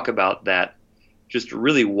 we talk about that just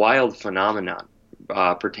really wild phenomenon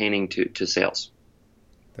pertaining to sales.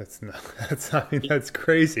 That's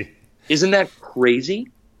crazy. Isn't that crazy?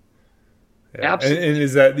 Yeah. Absolutely. And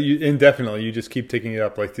is that indefinitely? You just keep ticking it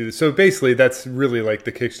up through this. So basically, that's really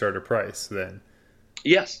the Kickstarter price then.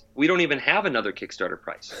 Yes, we don't even have another Kickstarter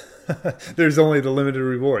price. There's only the limited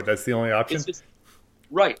reward. That's the only option.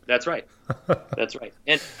 Right. That's right. That's right.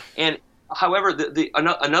 And however,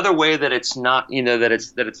 another way that it's not, that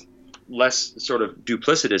it's less sort of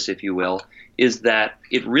duplicitous, if you will, is that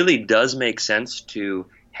it really does make sense to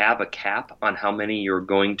have a cap on how many you're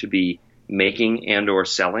going to be making and or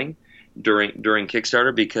selling during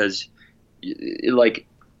Kickstarter, because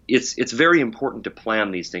it's very important to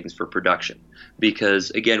plan these things for production,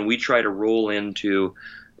 because again, we try to roll into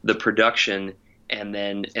the production and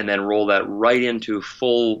then roll that right into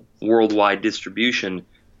full worldwide distribution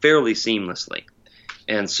fairly seamlessly.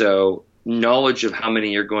 And so knowledge of how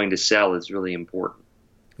many you're going to sell is really important.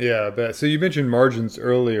 Yeah, I bet. So you mentioned margins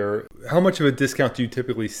earlier. How much of a discount do you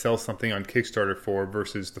typically sell something on Kickstarter for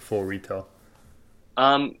versus the full retail?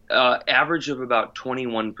 Average of about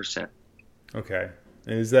 21%. Okay.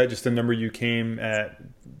 And is that just a number you came at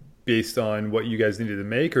based on what you guys needed to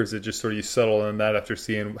make, or is it just sort of you settle on that after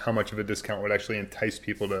seeing how much of a discount would actually entice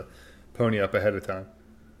people to pony up ahead of time?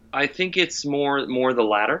 I think it's more the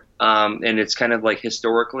latter, and it's kind of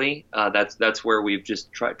historically, that's where we've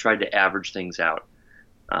just tried to average things out.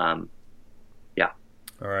 Yeah.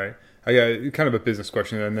 All right. I got kind of a business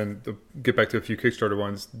question, and then get back to a few Kickstarter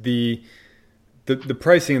ones. The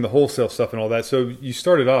pricing and the wholesale stuff and all that. So you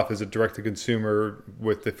started off as a direct-to-consumer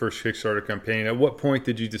with the first Kickstarter campaign. At what point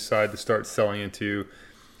did you decide to start selling through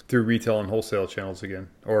retail and wholesale channels again,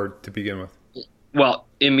 or to begin with? Well,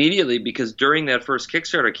 immediately, because during that first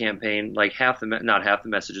Kickstarter campaign, not half the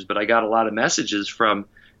messages, but I got a lot of messages from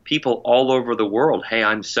people all over the world. Hey,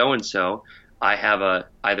 I'm so and so. Either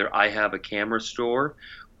I have a camera store,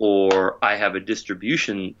 or I have a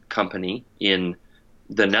distribution company in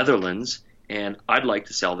the Netherlands, and I'd like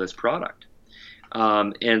to sell this product.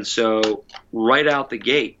 And so right out the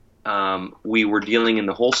gate, we were dealing in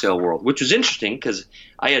the wholesale world, which was interesting because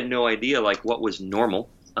I had no idea like what was normal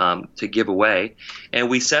to give away. And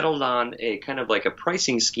we settled on a kind of like a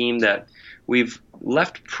pricing scheme that we've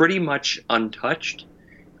left pretty much untouched,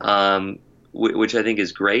 which I think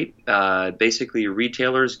is great. Basically,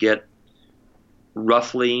 retailers get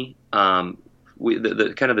roughly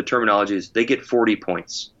the kind of the terminology is they get 40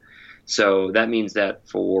 points. So that means that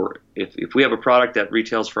if we have a product that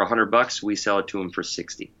retails for $100, we sell it to them for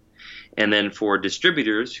 60. And then for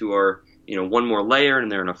distributors who are, one more layer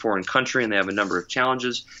and they're in a foreign country and they have a number of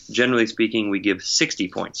challenges, generally speaking, we give 60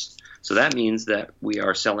 points. So that means that we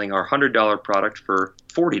are selling our $100 product for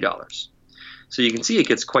 $40. So you can see it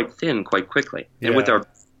gets quite thin quite quickly. Yeah. And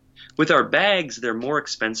with our bags, they're more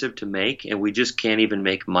expensive to make, and we just can't even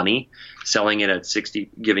make money selling it at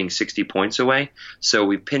 60, giving 60 points away. So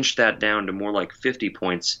we pinched that down to more like 50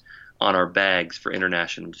 points on our bags for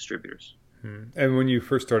international distributors. And when you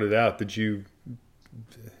first started out, did you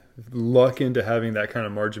luck into having that kind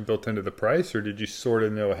of margin built into the price, or did you sort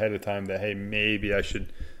of know ahead of time that, hey, maybe I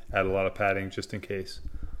should add a lot of padding just in case?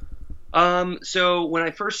 So when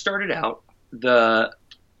I first started out, I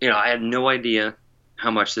had no idea how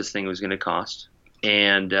much this thing was going to cost,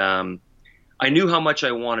 and I knew how much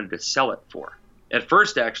I wanted to sell it for. At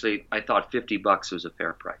first, actually, I thought $50 was a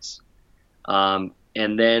fair price, and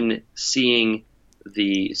then seeing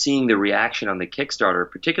the reaction on the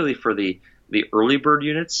Kickstarter, particularly for the early bird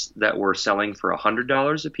units that were selling for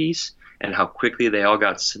 $100 a piece, and how quickly they all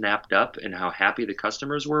got snapped up, and how happy the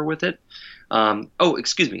customers were with it.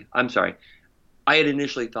 Excuse me, I'm sorry. I had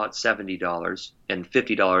initially thought $70 and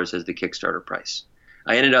 $50 as the Kickstarter price.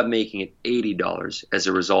 I ended up making it $80 as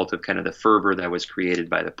a result of kind of the fervor that was created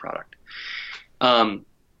by the product.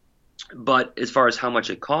 But as far as how much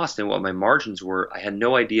it cost and what my margins were, I had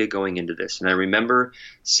no idea going into this. And I remember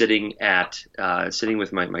sitting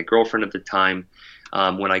with my girlfriend at the time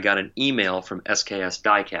when I got an email from SKS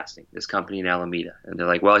Die Casting, this company in Alameda. And they're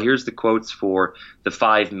like, well, here's the quotes for the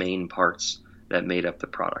 5 main parts that made up the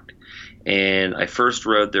product. And I first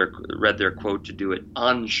read their quote to do it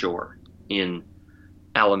onshore in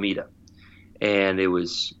Alameda, and it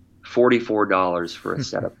was $44 for a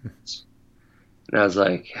set of parts. And I was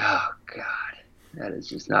like, oh God, that is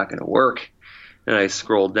just not going to work. And I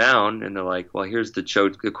scrolled down, and they're like, well, here's the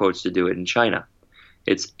quotes to do it in China.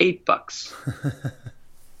 It's $8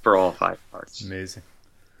 for all 5 parts. Amazing.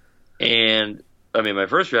 And I mean, my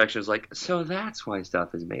first reaction was like, so that's why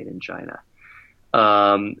stuff is made in China.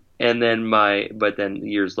 And then but then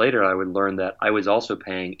years later, I would learn that I was also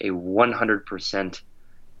paying a 100%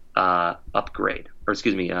 upgrade, or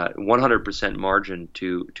 100% margin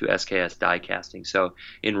to SKS Die Casting. So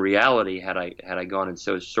in reality, had I gone and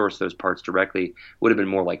sourced those parts directly, it would have been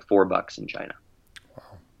more like $4 in China.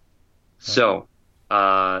 Wow. So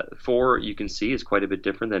 4, you can see, is quite a bit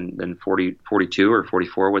different than 42 or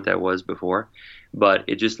 44, what that was before. But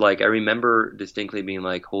it just, like, I remember distinctly being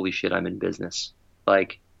like, holy shit, I'm in business.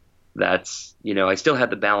 Like, that's, I still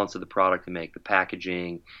had the balance of the product to make, the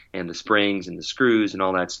packaging and the springs and the screws and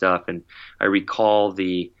all that stuff. And I recall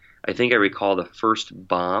the first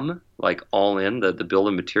BOM, like all in, the bill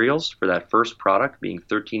of materials for that first product being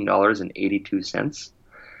 $13.82.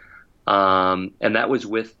 And that was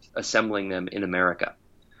with assembling them in America,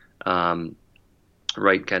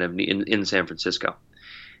 right, kind of in San Francisco.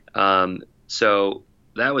 So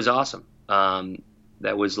that was awesome.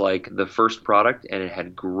 That was like the first product, and it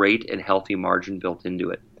had great and healthy margin built into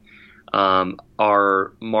it.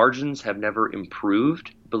 Our margins have never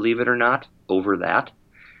improved, believe it or not, over that.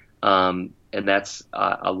 And that's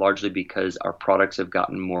largely because our products have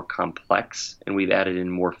gotten more complex, and we've added in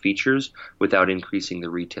more features without increasing the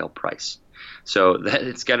retail price. So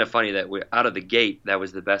it's kind of funny that we're out of the gate, that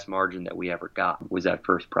was the best margin that we ever got, was that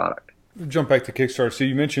first product. Jump back to Kickstarter. So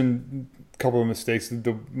you mentioned a couple of mistakes.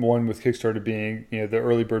 The one with Kickstarter being, the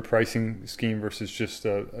early bird pricing scheme versus just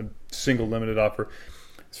a single limited offer.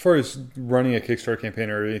 As far as running a Kickstarter campaign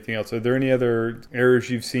or anything else, are there any other errors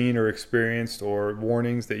you've seen or experienced or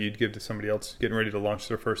warnings that you'd give to somebody else getting ready to launch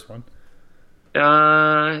their first one?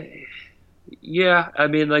 Yeah, I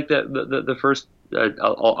mean, like the first, I'm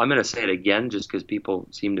going to say it again just because people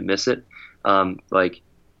seem to miss it. Like,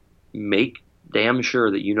 make damn sure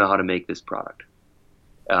that you know how to make this product.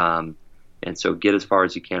 And so get as far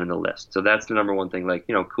as you can in the list. So that's the number one thing, like,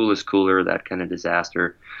 coolest cooler, that kind of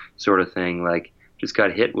disaster sort of thing. Like, just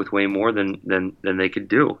got hit with way more than they could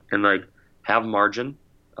do. And like, have margin,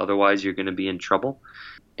 otherwise you're going to be in trouble.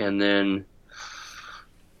 And then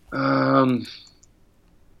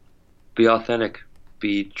be authentic,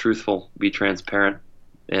 be truthful, be transparent,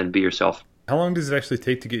 and be yourself. How long does it actually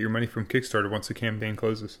take to get your money from Kickstarter once the campaign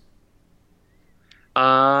closes?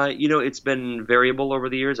 It's been variable over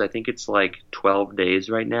the years. I think it's like 12 days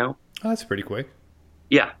right now. Oh, that's pretty quick.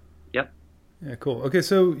 Yeah. Yep. Yeah, cool. Okay,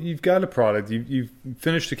 so you've got a product. You've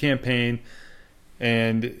finished the campaign,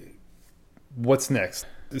 and what's next?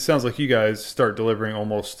 It sounds like you guys start delivering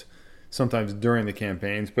almost sometimes during the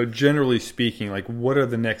campaigns, but generally speaking, like, what are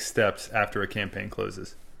the next steps after a campaign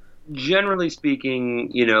closes? Generally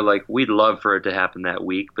speaking, like, we'd love for it to happen that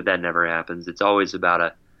week, but that never happens. It's always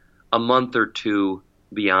about a month or two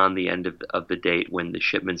beyond the end of the date when the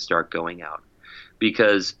shipments start going out,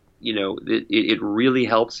 because it really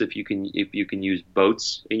helps if you can use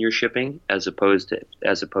boats in your shipping as opposed to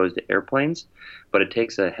airplanes, but it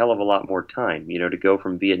takes a hell of a lot more time. To go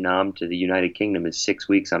from Vietnam to the United Kingdom is 6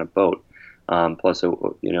 weeks on a boat, plus a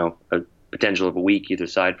potential of a week either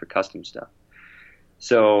side for custom stuff.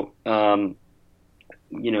 So having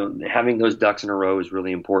those ducks in a row is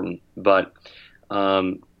really important, but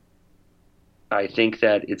I think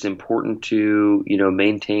that it's important to,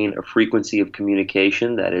 maintain a frequency of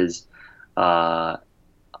communication that is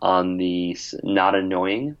on the not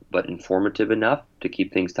annoying but informative enough to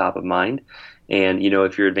keep things top of mind. And,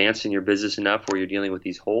 if you're advancing your business enough where you're dealing with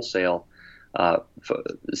these wholesale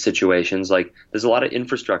situations, like, there's a lot of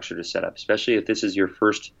infrastructure to set up, especially if this is your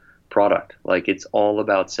first product. Like, it's all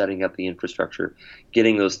about setting up the infrastructure,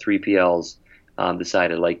 getting those 3PLs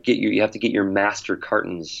decided. Like, you have to get your master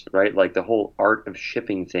cartons, right? Like, the whole art of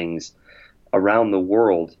shipping things around the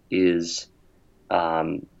world is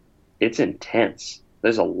it's intense.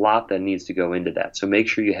 There's a lot that needs to go into that. So make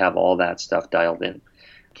sure you have all that stuff dialed in.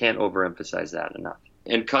 Can't overemphasize that enough.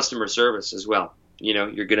 And customer service as well.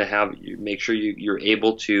 You're going to make sure you're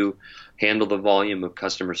able to handle the volume of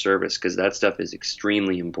customer service, because that stuff is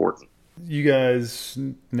extremely important. You guys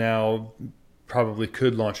now probably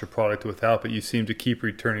could launch a product without, but you seem to keep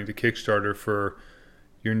returning to Kickstarter for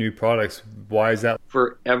your new products. Why is that?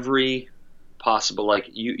 For every possible, like,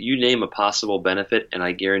 you name a possible benefit, and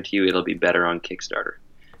I guarantee you it'll be better on Kickstarter.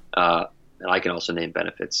 And I can also name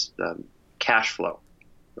benefits. Cash flow,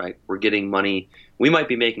 right? We're getting money. We might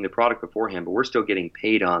be making the product beforehand, but we're still getting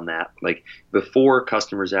paid on that, like, before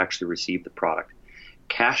customers actually receive the product.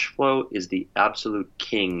 Cash flow is the absolute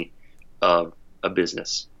king of a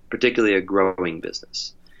business, particularly a growing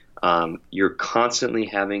business. You're constantly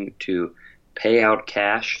having to pay out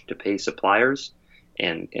cash to pay suppliers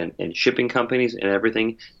and shipping companies and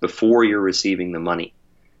everything before you're receiving the money.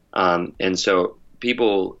 And so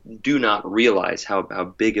people do not realize how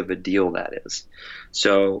big of a deal that is.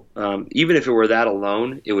 So even if it were that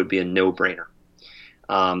alone, it would be a no-brainer.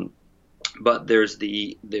 But there's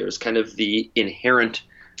kind of the inherent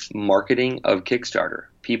marketing of Kickstarter.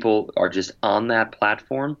 People are just on that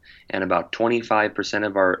platform, and about 25%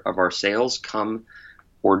 of our sales come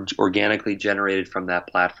organically generated from that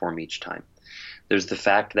platform each time. There's the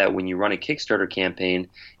fact that when you run a Kickstarter campaign,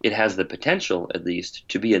 it has the potential, at least,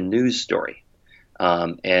 to be a news story,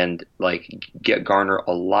 and garner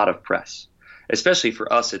a lot of press, especially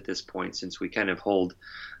for us at this point, since we kind of hold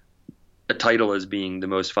a title as being the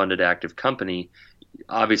most funded active company.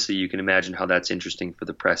 Obviously, you can imagine how that's interesting for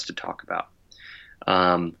the press to talk about.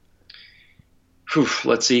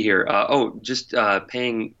 Let's see here.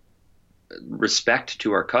 Paying respect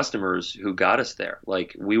to our customers who got us there.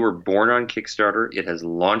 Like, we were born on Kickstarter. It has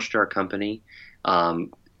launched our company.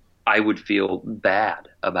 I would feel bad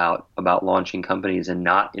about launching companies and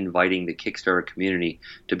not inviting the Kickstarter community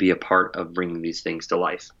to be a part of bringing these things to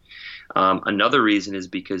life. Another reason is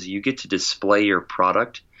because you get to display your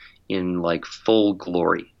product in like full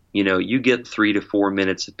glory. You get 3 to 4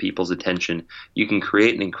 minutes of people's attention. You can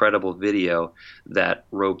create an incredible video that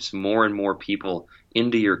ropes more and more people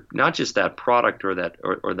into your, not just that product or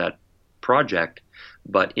that project,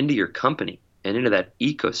 but into your company and into that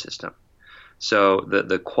ecosystem. So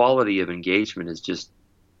the quality of engagement is just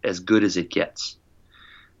as good as it gets.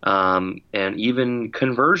 And even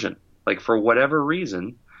conversion, like, for whatever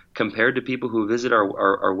reason, compared to people who visit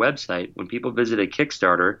our website, when people visit a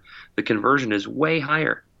Kickstarter, the conversion is way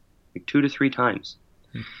higher, like 2 to 3 times.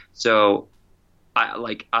 So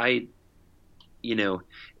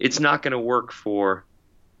it's not going to work for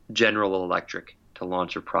General Electric to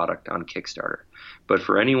launch a product on Kickstarter, but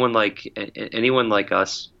for anyone like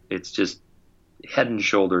us, it's just head and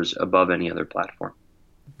shoulders above any other platform.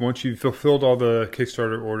 once you've fulfilled all the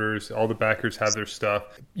Kickstarter orders, all the backers have their stuff,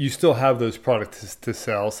 you still have those products to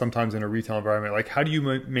sell, sometimes in a retail environment. Like, how do you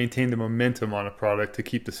maintain the momentum on a product to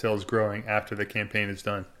keep the sales growing after the campaign is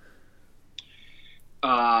done?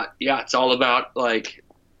 Yeah, it's all about the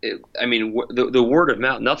word of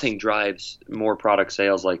mouth. Nothing drives more product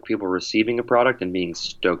sales like people receiving a product and being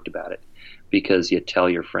stoked about it because you tell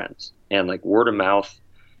your friends. And like word of mouth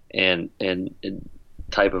and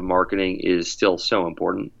type of marketing is still so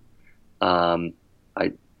important. I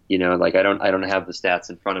don't have the stats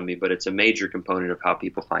in front of me, but it's a major component of how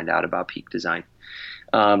people find out about Peak Design.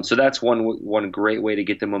 So that's one great way to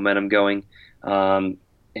get the momentum going. I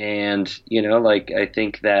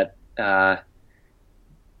think that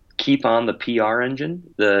keep on the PR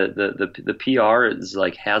engine. The PR is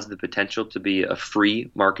has the potential to be a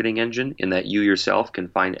free marketing engine in that you yourself can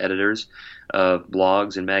find editors of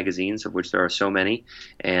blogs and magazines, of which there are so many,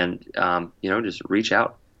 and just reach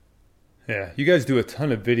out. Yeah, you guys do a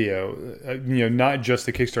ton of video, not just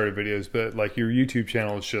the Kickstarter videos, but like your YouTube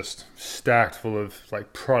channel is just stacked full of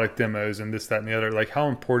like product demos and this, that, and the other. Like, how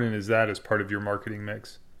important is that as part of your marketing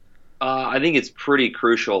mix? I think it's pretty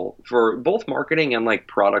crucial for both marketing and like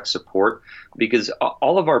product support, because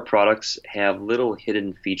all of our products have little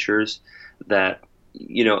hidden features that,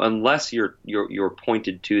 unless you're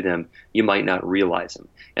pointed to them, you might not realize them.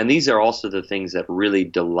 And these are also the things that really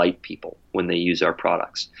delight people when they use our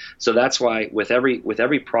products. So that's why with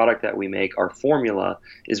every product that we make, our formula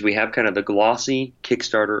is we have kind of the glossy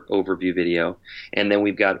Kickstarter overview video, and then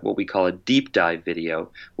we've got what we call a deep dive video,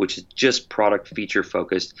 which is just product feature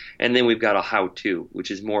focused, and then we've got a how-to, which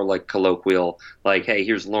is more like colloquial, like, hey,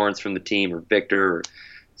 here's Lawrence from the team, or Victor, or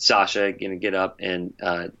Sasha, get up and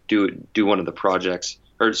do one of the projects,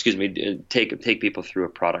 or excuse me, take people through a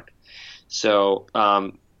product. So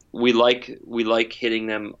we like hitting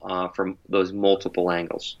them from those multiple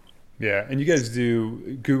angles. Yeah, and you guys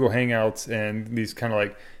do Google Hangouts and these kind of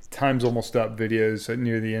like time's almost up videos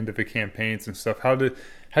near the end of the campaigns and stuff. How do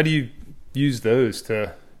you use those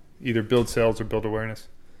to either build sales or build awareness?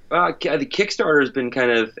 The Kickstarter has been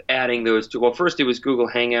kind of adding those to. Well, first it was Google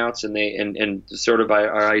Hangouts, and sort of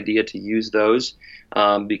our idea to use those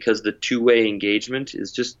because the two-way engagement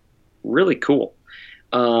is just really cool.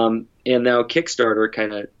 And now Kickstarter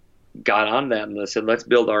kind of got on that and they said, let's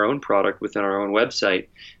build our own product within our own website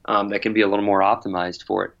that can be a little more optimized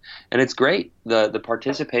for it. And it's great. The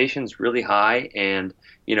participation's really high, and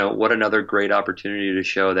what another great opportunity to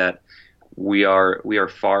show that we are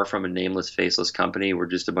far from a nameless, faceless company. We're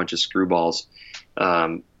just a bunch of screwballs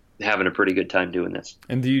having a pretty good time doing this.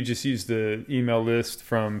 And do you just use the email list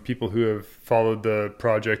from people who have followed the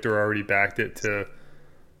project or already backed it to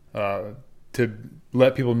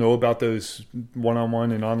let people know about those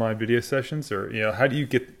one-on-one and online video sessions? Or how do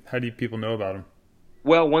people know about them?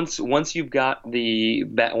 Well, once you've got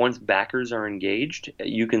once backers are engaged,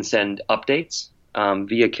 you can send updates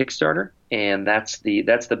via Kickstarter, and that's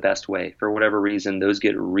the best way. For whatever reason, those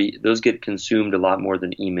get consumed a lot more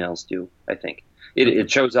than emails do. I think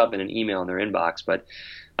it shows up in an email in their inbox, but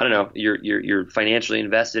I don't know. You're financially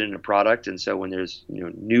invested in a product, and so when there's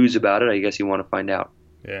news about it, I guess you want to find out.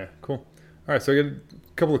 Yeah, cool. All right, so I got a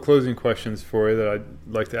couple of closing questions for you that I'd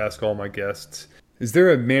like to ask all my guests. Is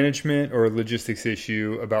there a management or a logistics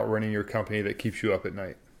issue about running your company that keeps you up at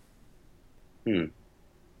night?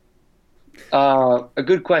 A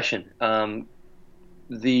good question. I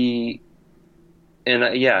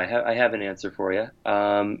have an answer for you.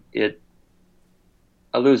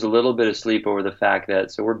 I lose a little bit of sleep over the fact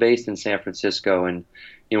that, so we're based in San Francisco, and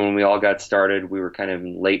when we all got started, we were kind of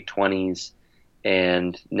in late 20s,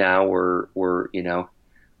 and now we're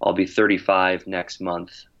I'll be 35 next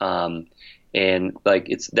month. And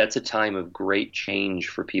that's a time of great change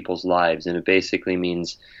for people's lives, and it basically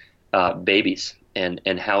means babies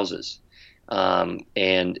and houses.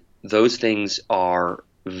 And those things are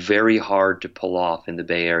very hard to pull off in the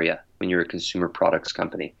Bay Area when you're a consumer products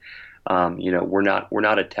company. We're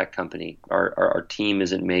not a tech company. Our team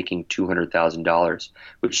isn't making $200,000,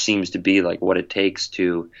 which seems to be like what it takes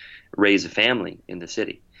to raise a family in the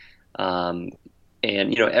city. And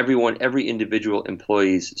every individual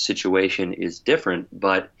employee's situation is different,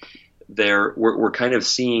 but we're kind of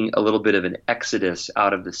seeing a little bit of an exodus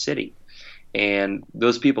out of the city. And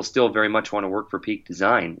those people still very much want to work for Peak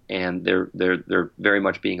Design, and they're very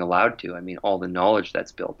much being allowed to. I mean, all the knowledge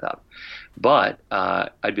that's built up. But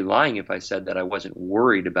I'd be lying if I said that I wasn't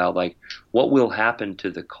worried about what will happen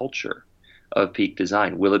to the culture of Peak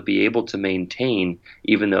Design. Will it be able to maintain,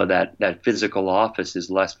 even though that physical office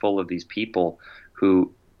is less full of these people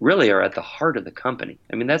who really are at the heart of the company.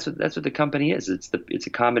 I mean, that's what the company is. It's a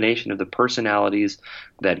combination of the personalities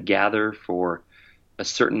that gather for a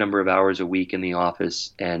certain number of hours a week in the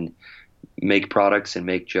office and make products and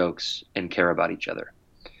make jokes and care about each other.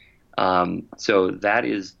 So that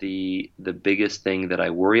is the biggest thing that I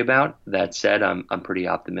worry about. That said, I'm pretty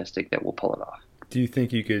optimistic that we'll pull it off. Do you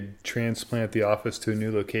think you could transplant the office to a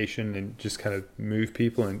new location and just kind of move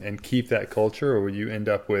people and keep that culture, or would you end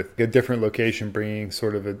up with a different location bringing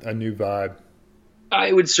sort of a new vibe?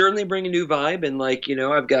 I would certainly bring a new vibe, and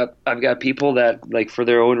I've got people that, like, for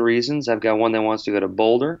their own reasons. I've got one that wants to go to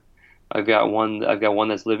Boulder. I've got one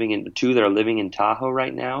that's two that are living in Tahoe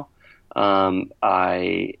right now. One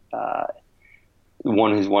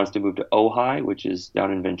who wants to move to Ojai, which is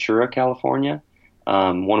down in Ventura, California.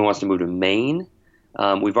 One who wants to move to Maine.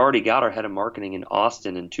 We've already got our head of marketing in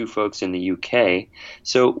Austin and 2 folks in the UK.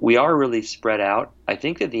 So we are really spread out. I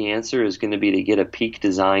think that the answer is going to be to get a peak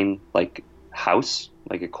design house,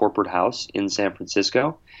 like a corporate house in San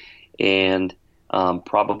Francisco, and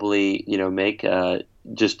probably make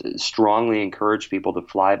just strongly encourage people to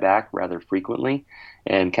fly back rather frequently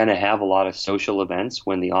and kind of have a lot of social events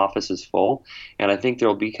when the office is full. And I think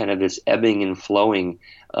there'll be kind of this ebbing and flowing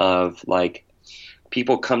of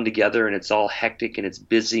people come together and it's all hectic and it's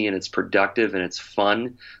busy and it's productive and it's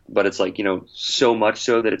fun, but it's so much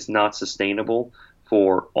so that it's not sustainable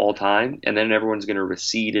for all time. And then everyone's going to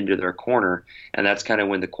recede into their corner. And that's kind of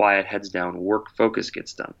when the quiet heads down work focus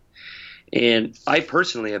gets done. And I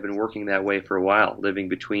personally have been working that way for a while, living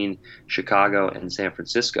between Chicago and San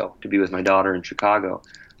Francisco to be with my daughter in Chicago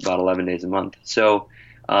about 11 days a month. So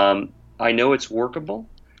I know it's workable,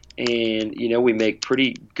 and we make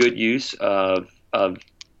pretty good use of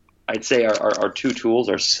I'd say our 2 tools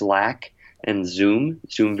are Slack and Zoom.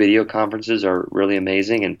 Zoom video conferences are really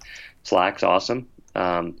amazing, and Slack's awesome.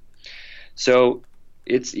 So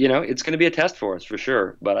it's it's going to be a test for us for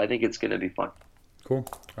sure, but I think it's going to be fun. Cool.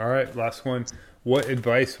 All right, last one. What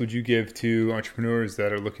advice would you give to entrepreneurs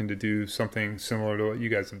that are looking to do something similar to what you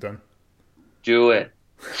guys have done? Do it.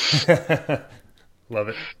 Love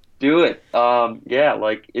it. Do it.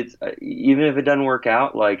 It's even if it doesn't work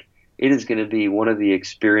out, it is going to be one of the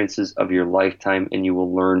experiences of your lifetime, and you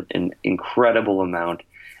will learn an incredible amount.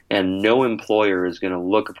 And no employer is going to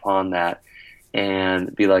look upon that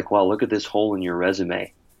and be like, "Well, look at this hole in your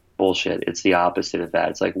resume." Bullshit. It's the opposite of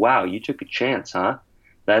that. It's like, wow, you took a chance, huh?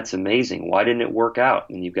 That's amazing. Why didn't it work out?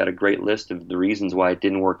 And you've got a great list of the reasons why it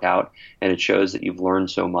didn't work out, and it shows that you've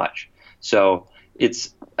learned so much. So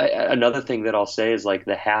it's another thing that I'll say is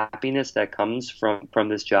the happiness that comes from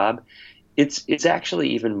this job. It's actually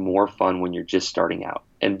even more fun when you're just starting out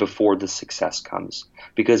and before the success comes,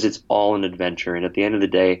 because it's all an adventure. And at the end of the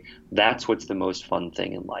day, that's what's the most fun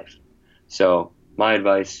thing in life. So my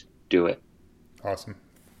advice, do it. Awesome.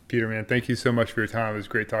 Peter, man, thank you so much for your time. It was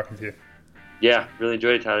great talking to you. Yeah, really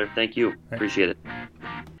enjoyed it, Tyler. Thank you. Thanks. Appreciate it.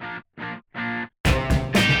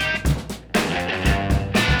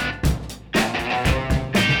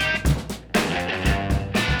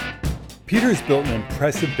 Peter has built an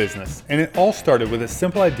impressive business, and it all started with a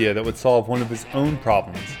simple idea that would solve one of his own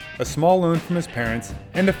problems, a small loan from his parents,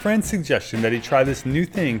 and a friend's suggestion that he try this new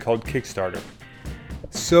thing called Kickstarter.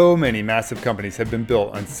 So many massive companies have been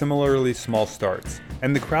built on similarly small starts,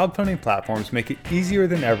 and the crowdfunding platforms make it easier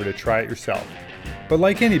than ever to try it yourself. But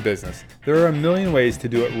like any business, there are a million ways to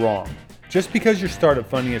do it wrong. Just because your startup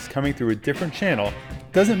funding is coming through a different channel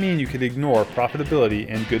doesn't mean you can ignore profitability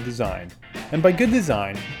and good design. And by good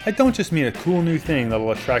design, I don't just mean a cool new thing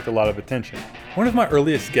that'll attract a lot of attention. One of my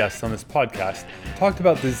earliest guests on this podcast talked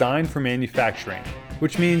about design for manufacturing,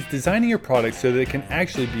 which means designing your product so that it can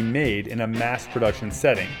actually be made in a mass production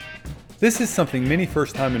setting. This is something many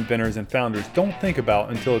first-time inventors and founders don't think about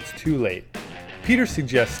until it's too late. Peter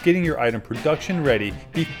suggests getting your item production ready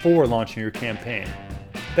before launching your campaign.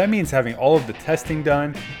 That means having all of the testing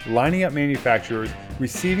done, lining up manufacturers,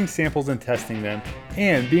 receiving samples and testing them,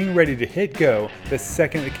 and being ready to hit go the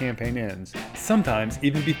second the campaign ends, sometimes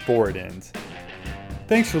even before it ends.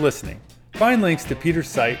 Thanks for listening. Find links to Peter's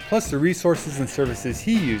site, plus the resources and services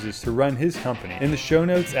he uses to run his company in the show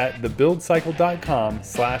notes at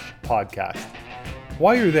thebuildcycle.com/podcast.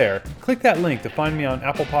 While you're there, click that link to find me on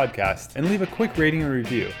Apple Podcasts and leave a quick rating and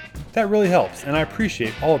review. That really helps, and I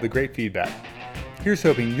appreciate all of the great feedback. Here's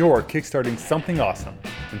hoping you're kickstarting something awesome.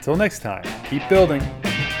 Until next time, keep building.